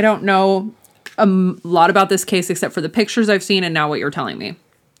said, I don't know a lot about this case except for the pictures I've seen and now what you're telling me.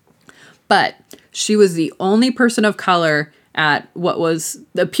 But she was the only person of color at what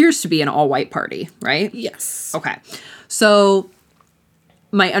appears to be an all-white party, right? Yes. Okay. So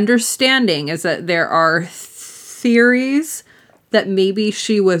my understanding is that there are theories that maybe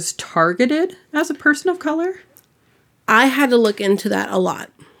she was targeted as a person of color. I had to look into that a lot.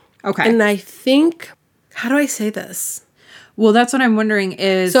 Okay. And I think, how do I say this? Well, that's what I'm wondering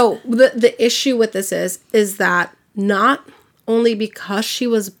is... So the issue with this is that not only because she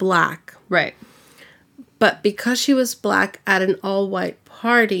was black, right, but because she was black at an all-white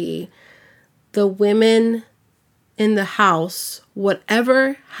party, the women in the house,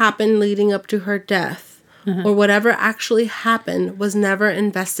 whatever happened leading up to her death, or whatever actually happened, was never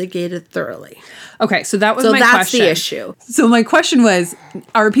investigated thoroughly. Okay, so that was my question. So that's the issue. So my question was,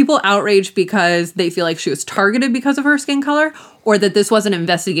 are people outraged because they feel like she was targeted because of her skin color, or that this wasn't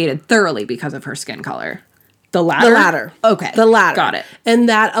investigated thoroughly because of her skin color? The latter? The latter. Okay. The latter. Got it. And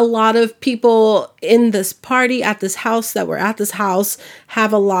that a lot of people in this party at this house that were at this house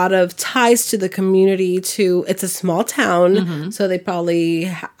have a lot of ties to the community it's a small town. So they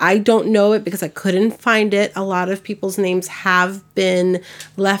probably, I don't know it because I couldn't find it. A lot of people's names have been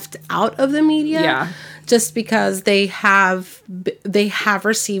left out of the media. Yeah. Just because they have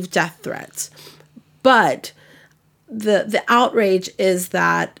received death threats. But the outrage is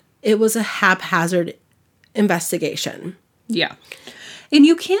that it was a haphazard investigation. Yeah. And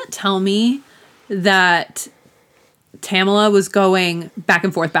you can't tell me that Tamela was going back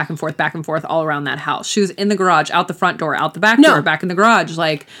and forth, back and forth, back and forth all around that house. She was in the garage, out the front door, out the back door, back in the garage.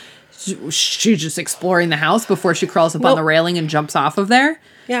 Like, she's just exploring the house before she crawls up on the railing and jumps off of there.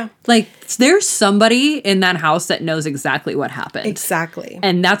 Yeah. Like, there's somebody in that house that knows exactly what happened. Exactly.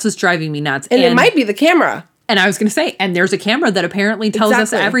 And that's what's driving me nuts. And it might be the camera. And I was going to say, and there's a camera that apparently tells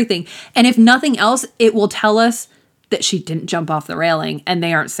us everything. And if nothing else, it will tell us that she didn't jump off the railing, and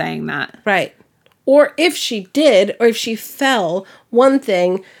they aren't saying that. Right. Or if she did, or if she fell, one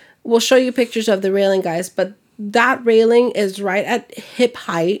thing, we'll show you pictures of the railing, guys, but that railing is right at hip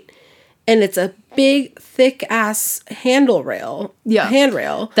height, and it's a big, thick-ass handrail.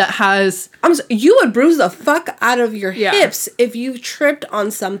 That has... you would bruise the fuck out of your hips if you tripped on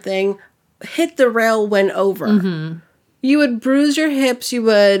something, hit the rail, went over. You would bruise your hips. It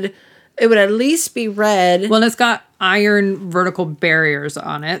would at least be red. Well, and it's got iron vertical barriers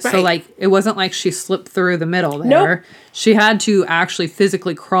on it. Right. So, like, it wasn't like she slipped through the middle there. Nope. She had to actually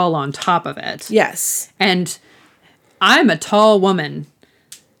physically crawl on top of it. Yes. And I'm a tall woman.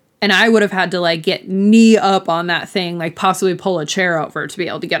 And I would have had to, like, get knee up on that thing, like, possibly pull a chair over to be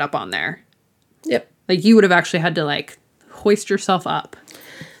able to get up on there. Yep. Like, you would have actually had to, like, hoist yourself up.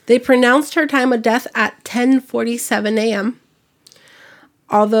 They pronounced her time of death at 10:47 a.m.,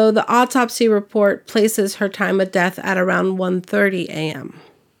 although the autopsy report places her time of death at around 1:30 a.m.,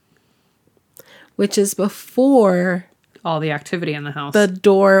 which is before all the activity in the house. The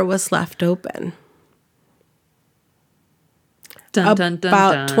door was left open. Dun, dun, dun,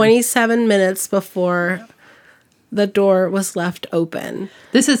 about 27 minutes before the door was left open.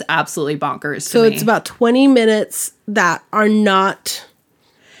 This is absolutely bonkers to me. So it's about 20 minutes that are not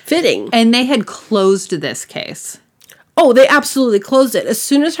fitting. And they had closed this case. Oh, they absolutely closed it. As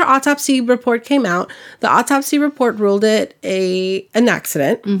soon as her autopsy report came out, the autopsy report ruled it an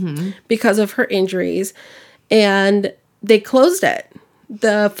accident because of her injuries, and they closed it.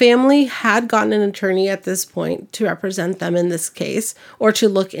 The family had gotten an attorney at this point to represent them in this case or to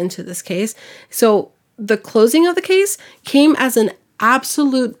look into this case. So the closing of the case came as an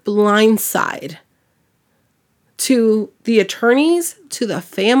absolute blindside to the attorneys, to the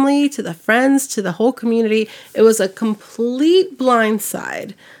family, to the friends, to the whole community. It was a complete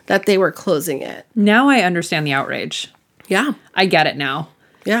blindside that they were closing it. Now I understand the outrage. Yeah. I get it now.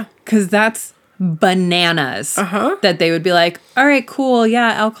 Yeah. Because that's bananas. That they would be like, all right, cool.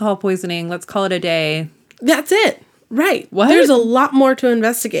 Yeah, alcohol poisoning. Let's call it a day. That's it. Right. What? There's a lot more to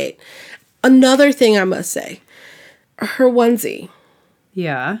investigate. Another thing I must say, her onesie.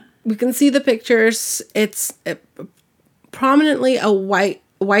 Yeah. We can see the pictures. It's prominently a white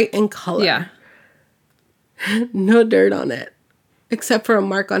in color. Yeah. No dirt on it, except for a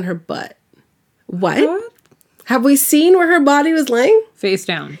mark on her butt. What? Have we seen where her body was laying? Face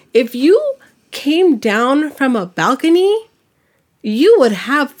down. If you came down from a balcony, you would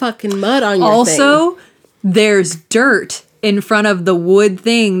have fucking mud on your thing. Also, there's dirt in front of the wood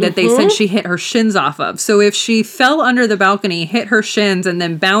thing that they said she hit her shins off of. So if she fell under the balcony, hit her shins, and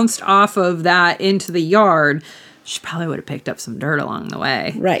then bounced off of that into the yard, she probably would have picked up some dirt along the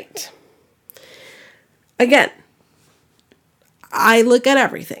way. Right. Again, I look at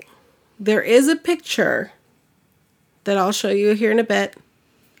everything. There is a picture that I'll show you here in a bit.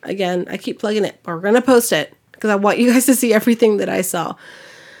 Again, I keep plugging it, but we're going to post it because I want you guys to see everything that I saw.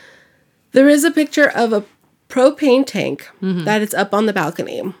 There is a picture of a propane tank that is up on the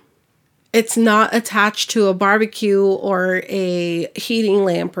balcony. It's not attached to a barbecue or a heating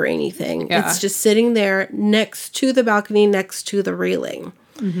lamp or anything. Yeah. It's just sitting there next to the balcony, next to the railing.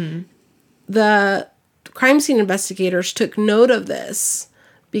 The crime scene investigators took note of this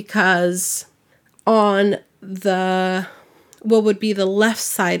because on the what would be the left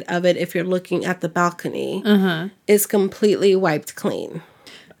side of it, if you're looking at the balcony, is completely wiped clean.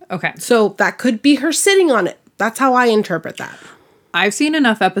 Okay. So that could be her sitting on it. That's how I interpret that. I've seen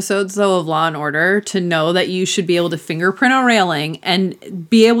enough episodes, though, of Law & Order to know that you should be able to fingerprint a railing and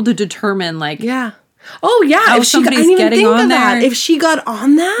be able to determine, like... Yeah. Oh, yeah. How If she got, I somebody's didn't even getting think on of that. there. If she got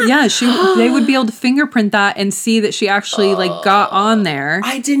on that? Yeah, they would be able to fingerprint that and see that she actually, like, got on there.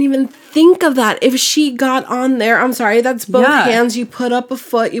 I didn't even think of that. If she got on there, I'm sorry, that's both Yeah. hands. You put up a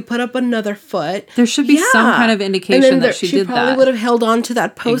foot, you put up another foot. There should be some kind of indication And then that she did She probably that. would have held on to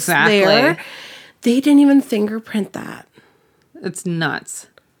that post there. They didn't even fingerprint that. It's nuts.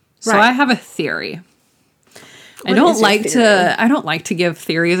 So Right. I have a theory. I What don't is your like theory? to I don't like to give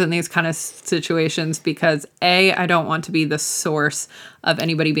theories in these kind of situations because A, I don't want to be the source of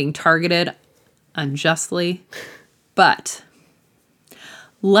anybody being targeted unjustly. But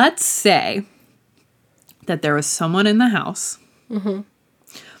let's say that there was someone in the house,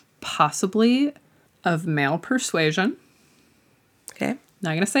 possibly of male persuasion. Okay.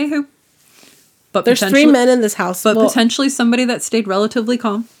 Not going to say who. But There's 3 potentially- men in this house. But Well, potentially somebody that stayed relatively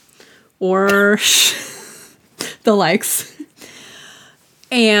calm or the likes.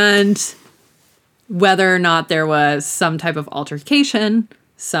 And whether or not there was some type of altercation,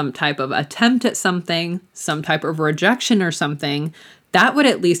 some type of attempt at something, some type of rejection or something, that would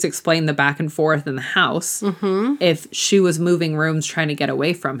at least explain the back and forth in the house if she was moving rooms trying to get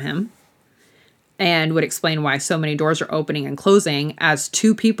away from him. And would explain why so many doors are opening and closing as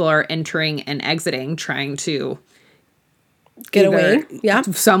 2 people are entering and exiting, trying to get either- away. Yeah.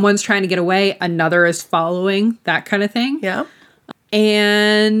 Someone's trying to get away, another is following, that kind of thing. Yeah.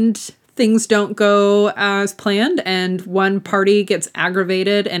 And things don't go as planned, and one party gets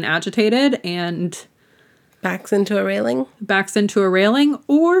aggravated and agitated and Backs into a railing. backs into a railing,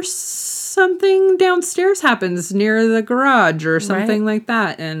 or something downstairs happens near the garage or something like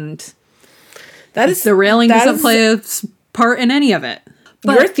that. And That is the railing that doesn't is- play a part in any of it.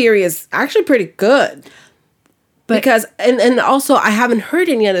 Your theory is actually pretty good. Because and also I haven't heard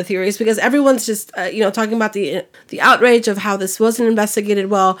any other theories because everyone's just talking about the outrage of how this wasn't investigated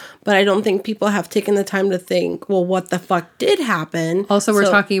well, but I don't think people have taken the time to think, well, what the fuck did happen? Also, we're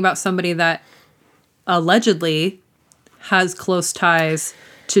So- talking about somebody that allegedly has close ties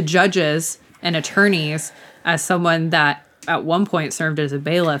to judges and attorneys as someone that at one point served as a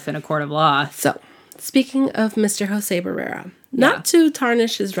bailiff in a court of law. So, speaking of Mr. Jose Barrera, not to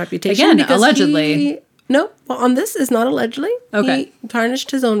tarnish his reputation. Again, because allegedly. No, well, on this is not allegedly. Okay. He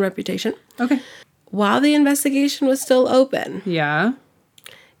tarnished his own reputation. Okay. While the investigation was still open, Yeah.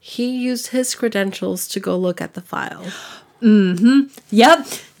 he used his credentials to go look at the file.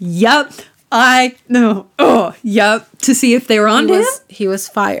 Yep. I know. Oh, yep. To see if they were on to him? He was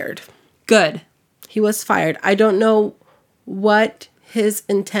fired. Good. He was fired. I don't know what his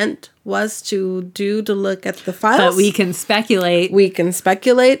intent was to look at the files. But we can speculate. We can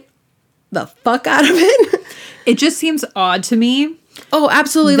speculate the fuck out of it. It just seems odd to me. Oh,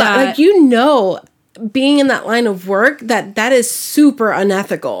 absolutely. That- Being in that line of work, that is super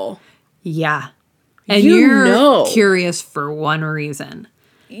unethical. Yeah. And You you're know. curious for one reason.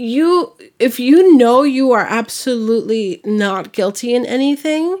 If you know you are absolutely not guilty in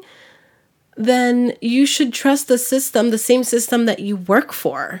anything, then you should trust the system, the same system that you work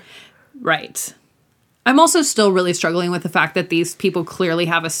for. Right. I'm also still really struggling with the fact that these people clearly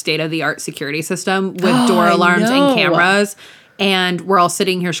have a state-of-the-art security system with door I alarms know. and cameras. And we're all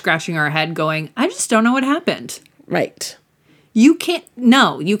sitting here scratching our head going, I just don't know what happened. Right. You can't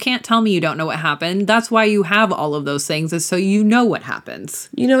tell me you don't know what happened. That's why you have all of those things, is so you know what happens.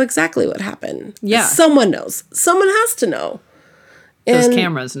 You know exactly what happened. Yeah. Someone knows. Someone has to know. Those And-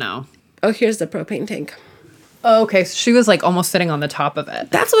 cameras know. Oh, here's the propane tank. Oh, okay, so she was like almost sitting on the top of it.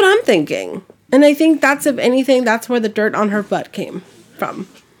 That's what I'm thinking. And I think that's, if anything, that's where the dirt on her butt came from.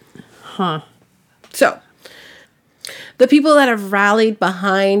 Huh. So, the people that have rallied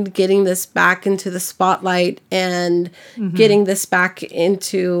behind getting this back into the spotlight and getting this back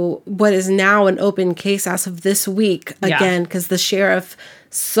into what is now an open case as of this week, again, because the sheriff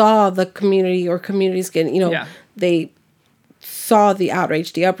saw the community or communities getting, they saw the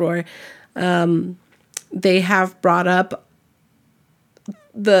outrage, the uproar. They have brought up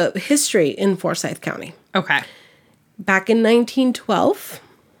the history in Forsyth County. Okay. Back in 1912,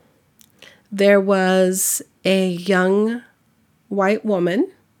 there was a young white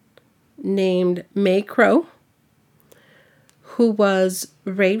woman named May Crow who was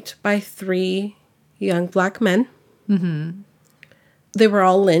raped by 3 young black men. Mm-hmm. They were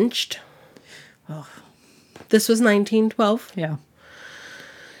all lynched. Oh. This was 1912. Yeah.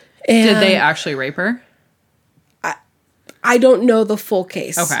 And did they actually rape her? I don't know the full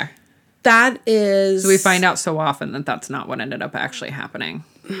case. Okay. That is... So we find out so often that that's not what ended up actually happening.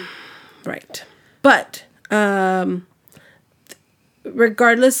 Right. But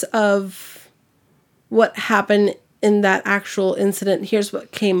regardless of what happened in that actual incident, here's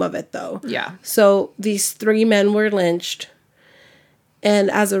what came of it, though. Yeah. So these 3 men were lynched. And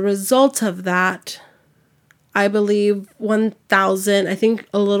as a result of that, I believe 1,000, I think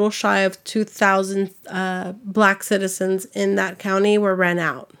a little shy of 2,000 black citizens in that county were ran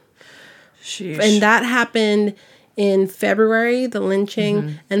out. Sheesh. And that happened in February, the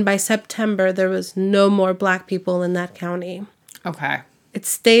lynching. And by September, there was no more black people in that county. Okay. It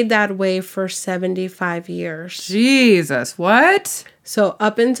stayed that way for 75 years. Jesus, what? So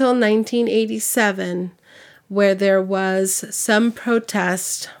up until 1987, where there was some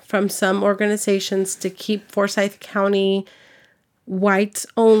protest from some organizations to keep Forsyth County whites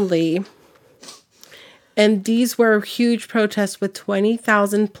only. And these were huge protests with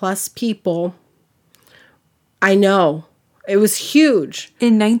 20,000 plus people. I know. It was huge.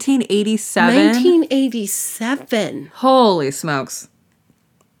 In 1987? 1987. Holy smokes.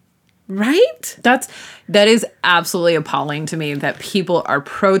 Right? That is absolutely appalling to me that people are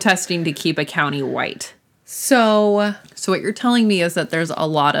protesting to keep a county white. So what you're telling me is that there's a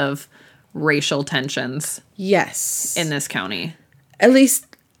lot of racial tensions yes. in this county. At least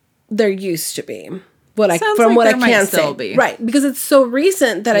there used to be. What I can still say. Be. Right, because it's so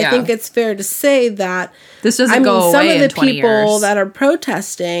recent that I think it's fair to say that this doesn't go away some of the in 20 people years. that are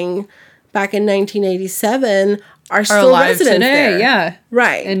protesting back in 1987 are still alive residents today, there. yeah.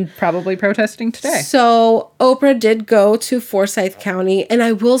 Right. And probably protesting today. So Oprah did go to Forsyth County, and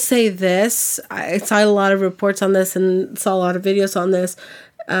I will say this, I saw a lot of reports on this and saw a lot of videos on this.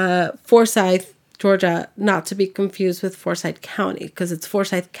 Forsyth, Georgia, not to be confused with Forsyth County, because it's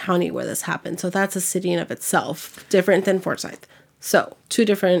Forsyth County where this happened. So that's a city in of itself, different than Forsyth. So 2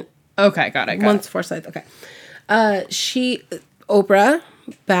 different. Okay, got it. One's Forsyth. Okay. Oprah,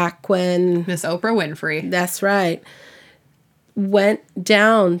 back when Miss Oprah Winfrey. that's right, went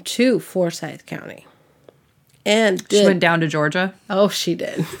down to Forsyth County, and She went down to Georgia. Oh, she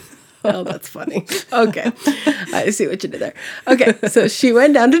did. Oh, that's funny. Okay. I see what you did there. Okay. So she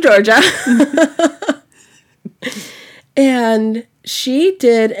went down to Georgia and she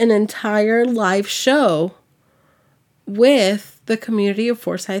did an entire live show with the community of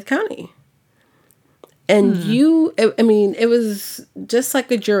Forsyth County. And it was just like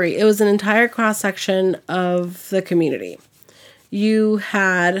a jury. It was an entire cross-section of the community. You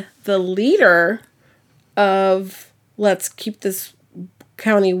had the leader of let's keep this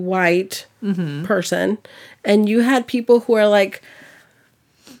county white person, and you had people who are like,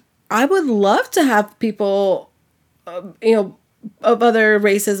 I would love to have people of other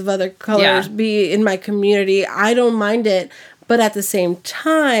races, of other colors be in my community. I don't mind it, but at the same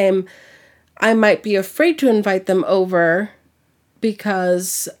time I might be afraid to invite them over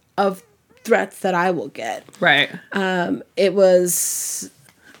because of threats that I will get. Right. It was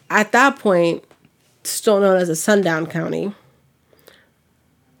at that point still known as a sundown county.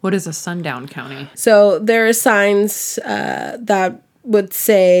 What is a sundown county? So there are signs that would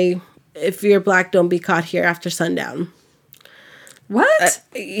say, if you're black, don't be caught here after sundown. What?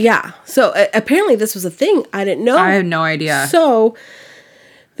 Yeah. So apparently this was a thing. I didn't know. I had no idea. So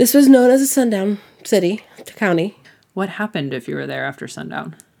this was known as a sundown county. What happened if you were there after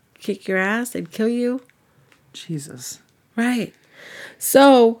sundown? Kick your ass. They'd kill you. Jesus. Right.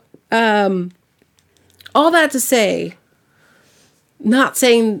 So all that to say, not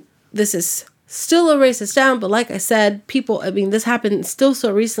saying this is still a racist town, but like I said, this happened still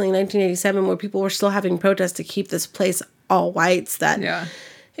so recently in 1987 where people were still having protests to keep this place all whites that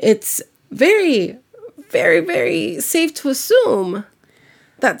it's very, very, very safe to assume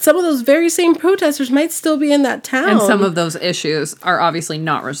that some of those very same protesters might still be in that town. And some of those issues are obviously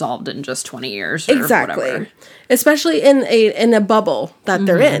not resolved in just 20 years or whatever. Especially in a bubble that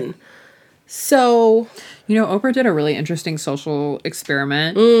they're in. So, you know, Oprah did a really interesting social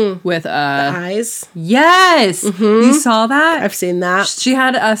experiment with eyes. Yes. You saw that? I've seen that. She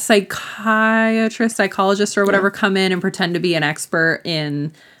had a psychologist or whatever come in and pretend to be an expert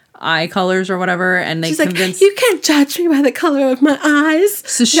in eye colors or whatever, and She's like, you can't judge me by the color of my eyes.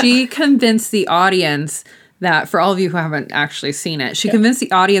 So she convinced the audience that, for all of you who haven't actually seen it, she convinced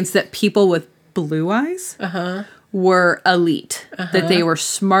the audience that people with blue eyes were elite, that they were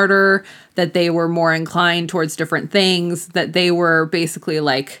smarter, that they were more inclined towards different things, that they were basically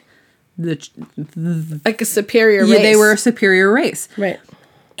like like a superior race. They were a superior race. Right.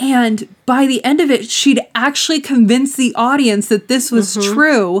 And by the end of it, she'd actually convinced the audience that this was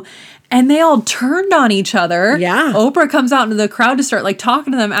true. And they all turned on each other. Yeah. Oprah comes out into the crowd to start like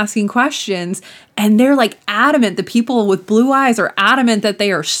talking to them, asking questions. And they're like adamant. The people with blue eyes are adamant that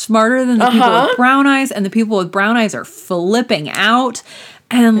they are smarter than the people with brown eyes. And the people with brown eyes are flipping out.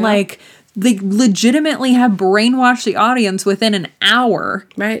 And like they legitimately have brainwashed the audience within an hour,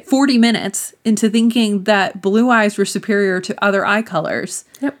 40 minutes, into thinking that blue eyes were superior to other eye colors.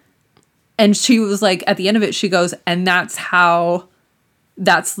 Yep. And she was like, at the end of it, she goes, and that's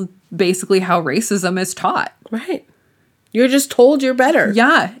basically how racism is taught. Right. You're just told you're better.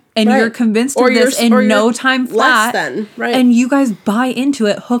 Yeah. And you're convinced of this in no time flat. Right. And you guys buy into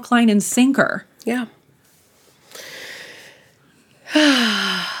it hook, line, and sinker. Yeah.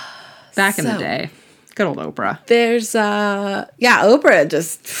 Back in the day. Good old Oprah. There's Oprah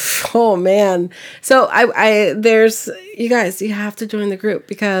just, oh man. So there's, you guys, you have to join the group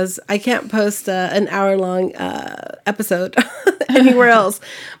because I can't post an hour-long episode anywhere else.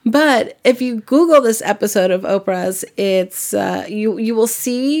 But if you Google this episode of Oprah's, it's you will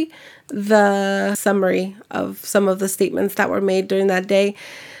see the summary of some of the statements that were made during that day.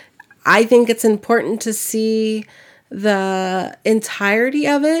 I think it's important to see the entirety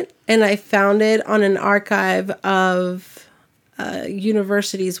of it, and I found it on an archive of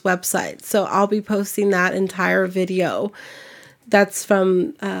university's website. So I'll be posting that entire video. That's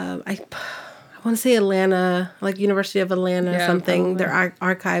from I want to say Atlanta, like University of Atlanta or something. Probably. Their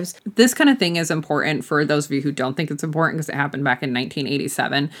archives. This kind of thing is important for those of you who don't think it's important because it happened back in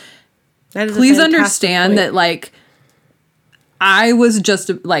 1987. Please understand that, like, I was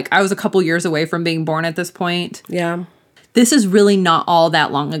a couple years away from being born at this point. Yeah. This is really not all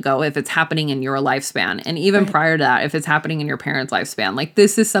that long ago if it's happening in your lifespan. And even prior to that, if it's happening in your parents' lifespan. Like,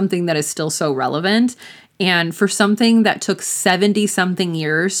 this is something that is still so relevant. And for something that took 70-something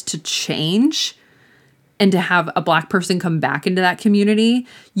years to change and to have a Black person come back into that community,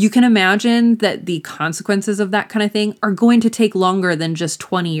 you can imagine that the consequences of that kind of thing are going to take longer than just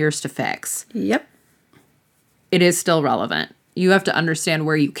 20 years to fix. Yep. It is still relevant. You have to understand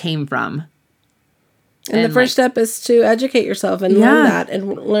where you came from. And the first step is to educate yourself and learn that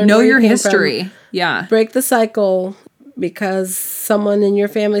and learn know your history. Yeah. Break the cycle because someone in your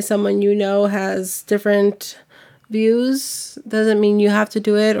family, someone you know has different views. Doesn't mean you have to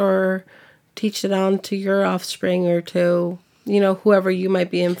do it or teach it on to your offspring or to, whoever you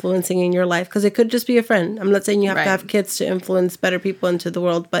might be influencing in your life. Because it could just be a friend. I'm not saying you have to have kids to influence better people into the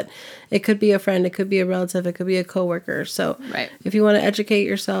world, but it could be a friend. It could be a relative. It could be a coworker. So if you want to educate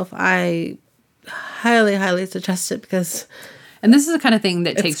yourself, I highly, highly suggest it because... And this is the kind of thing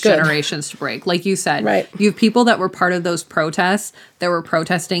that takes generations to break. Like you said, you have people that were part of those protests that were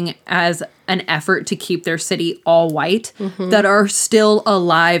protesting as an effort to keep their city all white that are still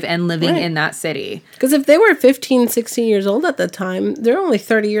alive and living in that city. Because if they were 15, 16 years old at the time, they're only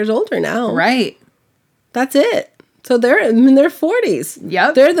 30 years older now. Right. That's it. So they're in their 40s.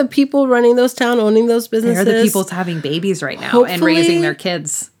 Yep. They're the people running those towns, owning those businesses. They're the people having babies right now and raising their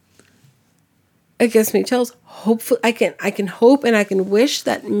kids. It gives me chills. Hopefully, I can hope and I can wish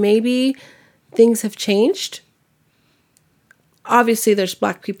that maybe things have changed. Obviously, there's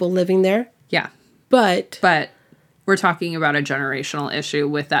Black people living there. Yeah. But we're talking about a generational issue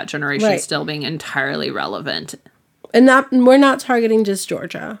with that generation still being entirely relevant. And we're not targeting just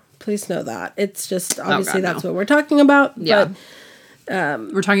Georgia. Please know that. It's just, obviously, that's what we're talking about. Yeah.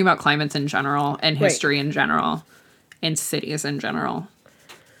 But, we're talking about climates in general and history in general and cities in general.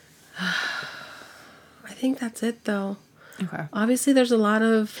 I think that's it, though. Okay. Obviously, there's a lot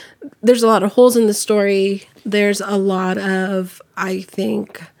of holes in the story. There's a lot of, I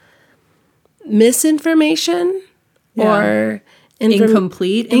think, misinformation or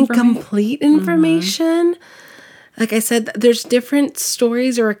incomplete information. Like I said, there's different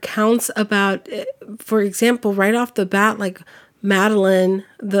stories or accounts about, for example, right off the bat, like Madeline,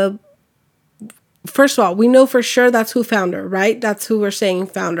 first of all, we know for sure that's who found her, right? That's who we're saying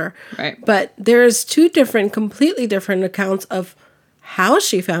found her. Right. But there's two completely different accounts of how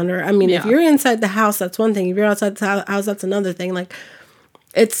she found her. I mean, if Yeah. you're inside the house, that's one thing. If you're outside the house, that's another thing. Like,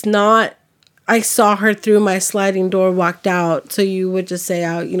 it's not, I saw her through my sliding door, walked out. So you would just say,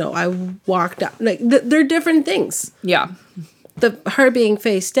 I walked out. Like, they're different things. Yeah. Her being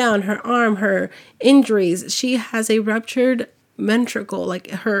face down, her arm, her injuries. She has a ruptured ventricle,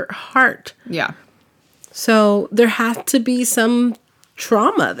 like her heart. Yeah. So there has to be some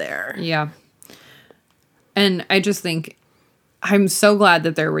trauma there. Yeah. And I just think I'm so glad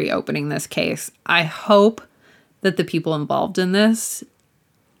that they're reopening this case. I hope that the people involved in this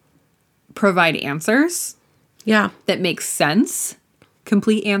provide answers. Yeah. That make sense.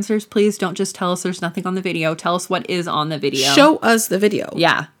 Complete answers, please. Don't just tell us there's nothing on the video. Tell us what is on the video. Show us the video.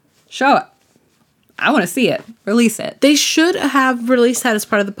 Yeah. Show it. I want to see it. Release it. They should have released that as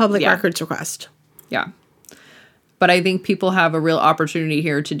part of the public records request. Yeah. But I think people have a real opportunity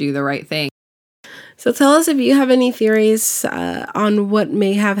here to do the right thing. So tell us if you have any theories on what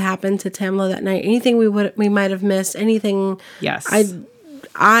may have happened to Tamla that night. Anything we might have missed. Anything. Yes. I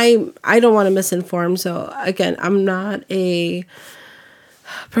don't want to misinform. So again, I'm not a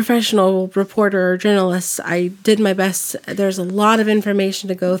professional reporter or journalist. I did my best. There's a lot of information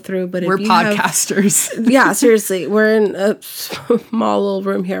to go through, but we're podcasters. Yeah, seriously, we're in a small little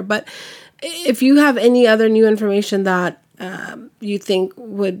room here. But if you have any other new information that you think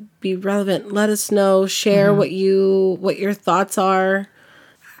would be relevant, let us know. Share what your thoughts are.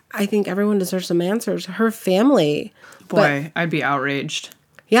 I think everyone deserves some answers. Her family. Boy, I'd be outraged.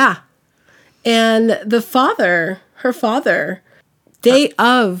 Yeah. And her father, day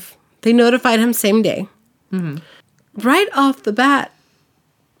of, they notified him same day. Mm-hmm. Right off the bat,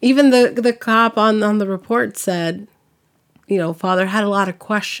 even the cop on the report said, father had a lot of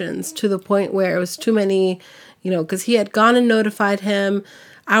questions to the point where it was too many, because he had gone and notified him.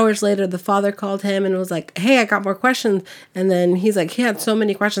 Hours later, the father called him and was like, hey, I got more questions. And then he's like, he had so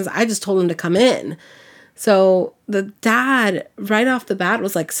many questions. I just told him to come in. So the dad, right off the bat,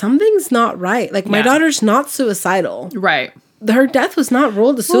 was like, something's not right. Like, my daughter's not suicidal. Right. Her death was not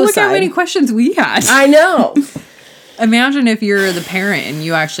ruled a suicide. Well, look how many questions we had. I know. Imagine if you're the parent and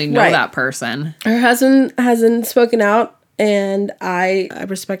you actually know that person. Her husband hasn't spoken out, and I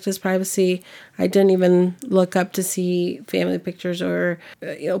respect his privacy. I didn't even look up to see family pictures or,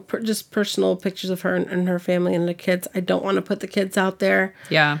 just personal pictures of her and her family and the kids. I don't want to put the kids out there.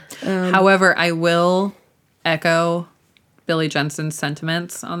 Yeah. However, I will echo Billy Jensen's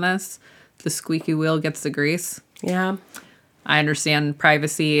sentiments on this. The squeaky wheel gets the grease. Yeah. I understand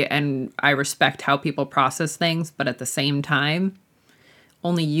privacy and I respect how people process things, but at the same time,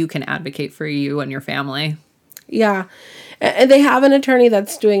 only you can advocate for you and your family. Yeah. And they have an attorney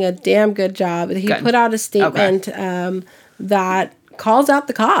that's doing a damn good job. He put out a statement that calls out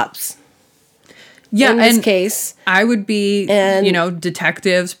the cops. Yeah, in this case. I would be,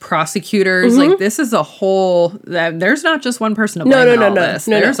 detectives, prosecutors. Like, this is a whole, there's not just one person to blame in all this.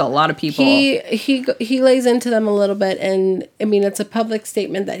 There's a lot of people. He lays into them a little bit, and, I mean, it's a public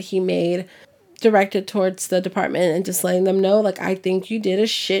statement that he made directed towards the department and just letting them know, like, I think you did a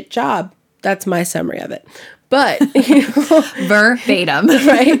shit job. That's my summary of it. But, verbatim.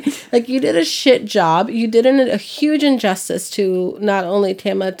 Right? Like, you did a shit job. You did a huge injustice to not only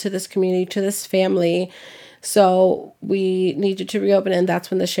Tamla, to this community, to this family. So we need you to reopen it. And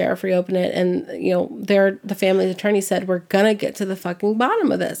that's when the sheriff reopened it. And, the family's attorney said, we're going to get to the fucking bottom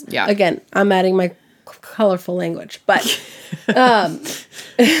of this. Yeah. Again, I'm adding my colorful language. But I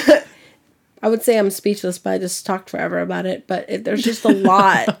would say I'm speechless, but I just talked forever about it. But there's just a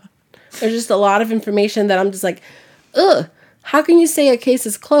lot. There's just a lot of information that I'm just like, ugh, how can you say a case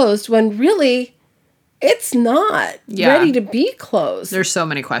is closed when really it's not ready to be closed? There's so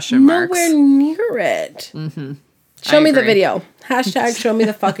many question marks. Nowhere near it. Mm-hmm. Show me the video. Hashtag show me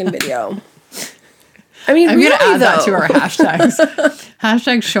the fucking video. I mean, I'm really, going to add though, that to our hashtags.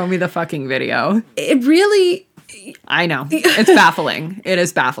 Hashtag show me the fucking video. It really... I know. It's baffling. It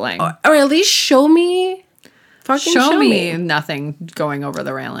is baffling. Or at least show me... Fucking show me. Nothing going over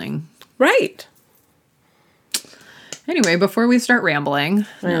the railing. Right. Anyway, before we start rambling,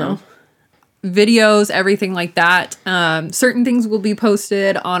 videos, everything like that, certain things will be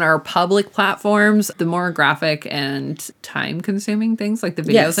posted on our public platforms. The more graphic and time-consuming things, like the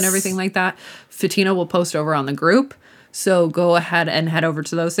videos and everything like that, Fatina will post over on the group. So go ahead and head over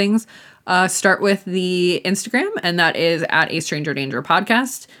to those things. Start with the Instagram, and that is at A Stranger Danger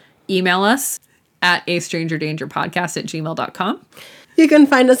Podcast. Email us at astrangerdangerpodcast@gmail.com. You can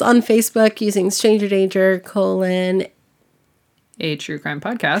find us on Facebook using Stranger Danger : a true crime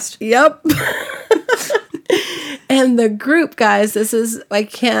podcast. Yep. And the group, guys, this is, I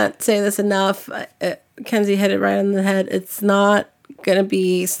can't say this enough. Kenzie hit it right on the head. It's not going to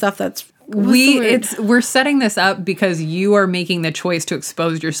be stuff that's... We're setting this up because you are making the choice to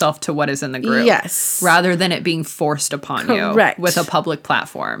expose yourself to what is in the group. Yes. Rather than it being forced upon Correct. you with a public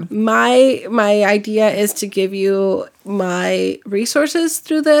platform. My idea is to give you my resources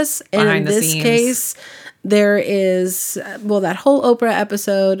through this. And Behind in the this scenes. case, there is, that whole Oprah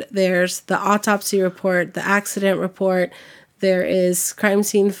episode, there's the autopsy report, the accident report, there is crime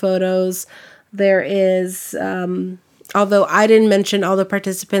scene photos, there is, although I didn't mention all the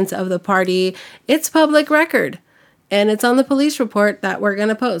participants of the party, it's public record. And it's on the police report that we're going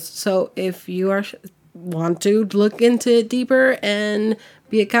to post. So if you want to look into it deeper and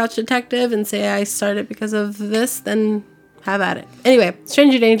be a couch detective and say I started because of this, then have at it. Anyway,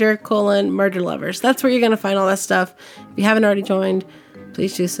 Stranger Danger, Murder Lovers. That's where you're going to find all that stuff. If you haven't already joined,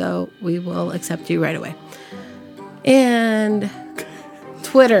 please do so. We will accept you right away. And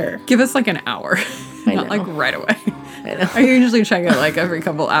Twitter. Give us like an hour. Not like right away. I know. I usually check it like every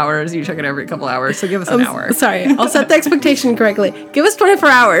couple hours. You check it every couple hours. So give us an hour. Sorry. I'll set the expectation correctly. Give us 24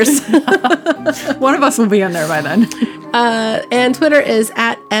 hours. One of us will be in there by then. And Twitter is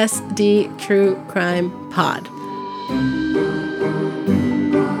at SD True Crime Pod.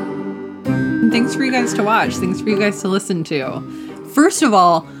 Things for you guys to watch. Things for you guys to listen to. First of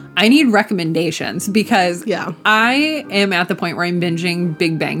all, I need recommendations because I am at the point where I'm binging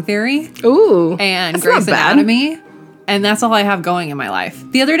Big Bang Theory. Ooh. And Grey's Anatomy. And that's all I have going in my life.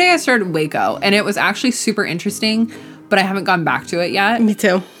 The other day I started Waco and it was actually super interesting, but I haven't gone back to it yet. Me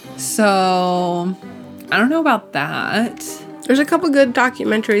too. So I don't know about that. There's a couple good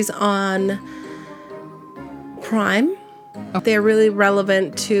documentaries on Prime. Okay. They're really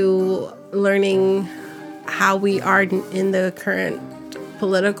relevant to learning how we are in the current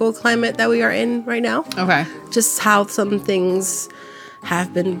political climate that we are in right now. Okay. Just how some things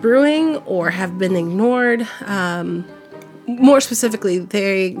have been brewing or have been ignored. More specifically,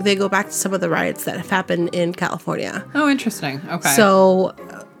 they go back to some of the riots that have happened in California. Oh, interesting. Okay. So,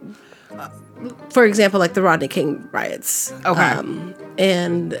 for example, like the Rodney King riots. Okay.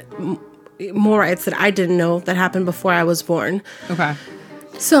 And more riots that I didn't know that happened before I was born. Okay.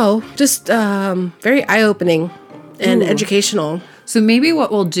 So, just very eye-opening and educational. So maybe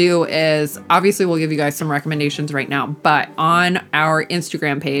what we'll do is, obviously we'll give you guys some recommendations right now, but on our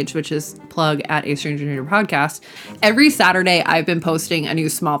Instagram page, which is plug at A Stranger Danger Podcast, every Saturday I've been posting a new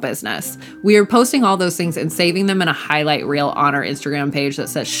small business. We are posting all those things and saving them in a highlight reel on our Instagram page that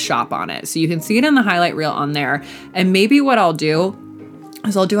says shop on it. So you can see it in the highlight reel on there. And maybe what I'll do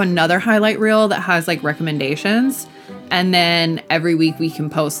is I'll do another highlight reel that has like recommendations. And then every week we can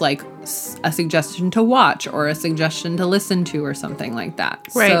post like a suggestion to watch or a suggestion to listen to or something like that.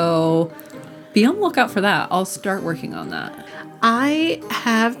 Right. So be on the lookout for that. I'll start working on that. I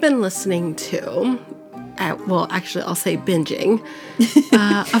have been listening to, actually I'll say binging.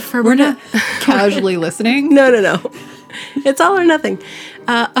 We're not casually listening. No. It's all or nothing.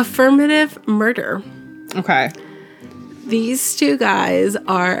 Affirmative Murder. Okay. These two guys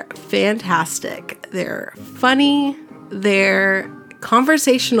are fantastic. They're funny. They're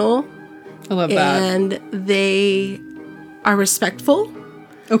conversational. I love that. And they are respectful.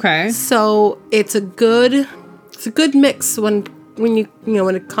 Okay. So it's a good mix when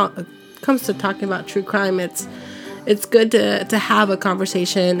it comes to talking about true crime. It's good to have a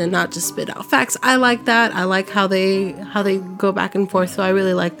conversation and not just spit out facts. I like that. I like how they go back and forth. So I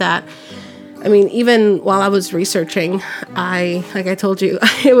really like that. I mean, even while I was researching, like I told you,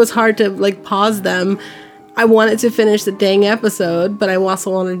 it was hard to like pause them. I wanted to finish the dang episode, but I also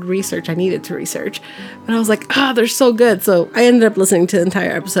wanted to research. I needed to research. But I was like, they're so good. So I ended up listening to the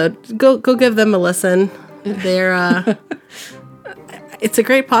entire episode. Go give them a listen. They're it's a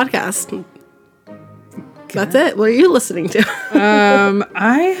great podcast. That's it. What are you listening to?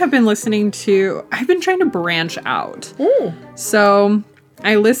 I've been trying to branch out. Ooh. So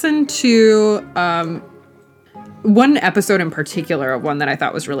I listened to one episode in particular of one that I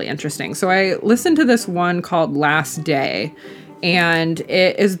thought was really interesting. So I listened to this one called Last Day, and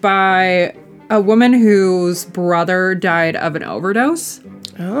it is by a woman whose brother died of an overdose.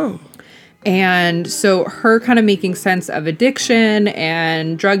 Oh. And so her kind of making sense of addiction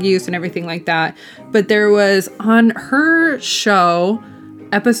and drug use and everything like that. But there was on her show,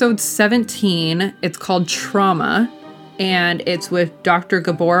 episode 17, it's called Trauma, and it's with Dr.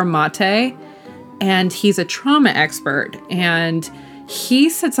 Gabor Mate. And he's a trauma expert. And he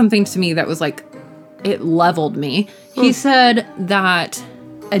said something to me that was like, it leveled me. He said that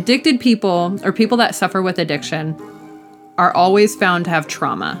addicted people or people that suffer with addiction are always found to have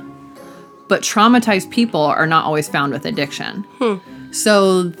trauma, but traumatized people are not always found with addiction.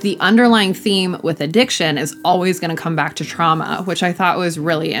 So the underlying theme with addiction is always going to come back to trauma, which I thought was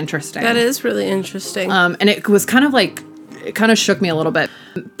really interesting. That is really interesting. And it was kind of like, it kind of shook me a little bit.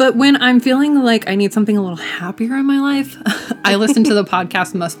 But when I'm feeling like I need something a little happier in my life, I listen to the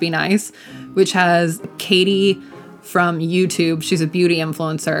podcast Must Be Nice, which has Katie from YouTube. She's a beauty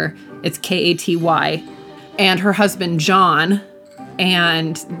influencer. It's Katy. And her husband, John.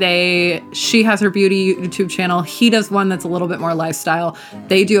 And she has her beauty YouTube channel. He does one that's a little bit more lifestyle.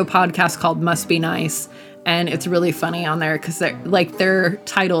 They do a podcast called Must Be Nice. And it's really funny on there because their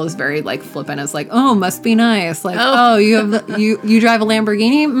title is very like flippant. It's like, oh, must be nice. Like, oh, you drive a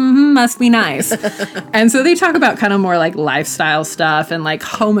Lamborghini? Mm-hmm, must be nice. And so they talk about kind of more like lifestyle stuff and like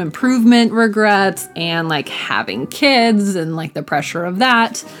home improvement regrets and like having kids and like the pressure of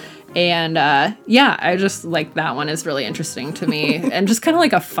that. And yeah, I just like that one is really interesting to me and just kind of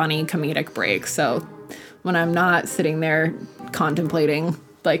like a funny comedic break. So when I'm not sitting there contemplating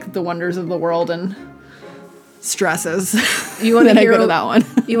like the wonders of the world and stresses, you want to hear go to that one.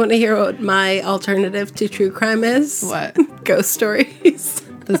 You want to hear what my alternative to true crime is? What? Ghost stories.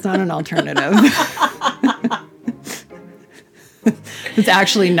 That's not an alternative. It's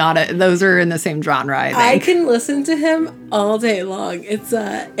actually not those are in the same genre, I think. I can listen to him all day long. It's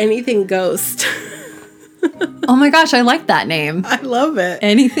Anything Ghost. Oh my gosh, I like that name. I love it.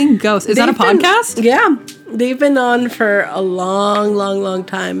 Anything Ghost. Is that a podcast? Yeah. They've been on for a long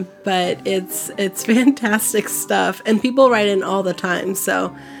time, but it's fantastic stuff. And people write in all the time,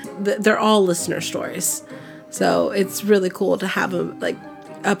 so they're all listener stories. So it's really cool to have them like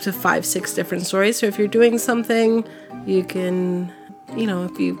up to 5-6 different stories. So if you're doing something, you can,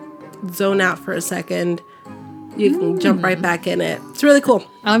 if you zone out for a second, you can jump right back in it. It's really cool.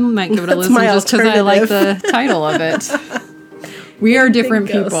 I might give it a That's listen my just because I like alternative. the title of it. We are different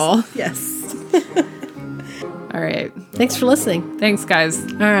people. Yes. All right. Thanks for listening. Thanks, guys.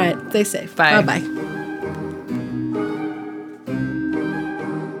 All right. Stay safe. Bye. Bye-bye.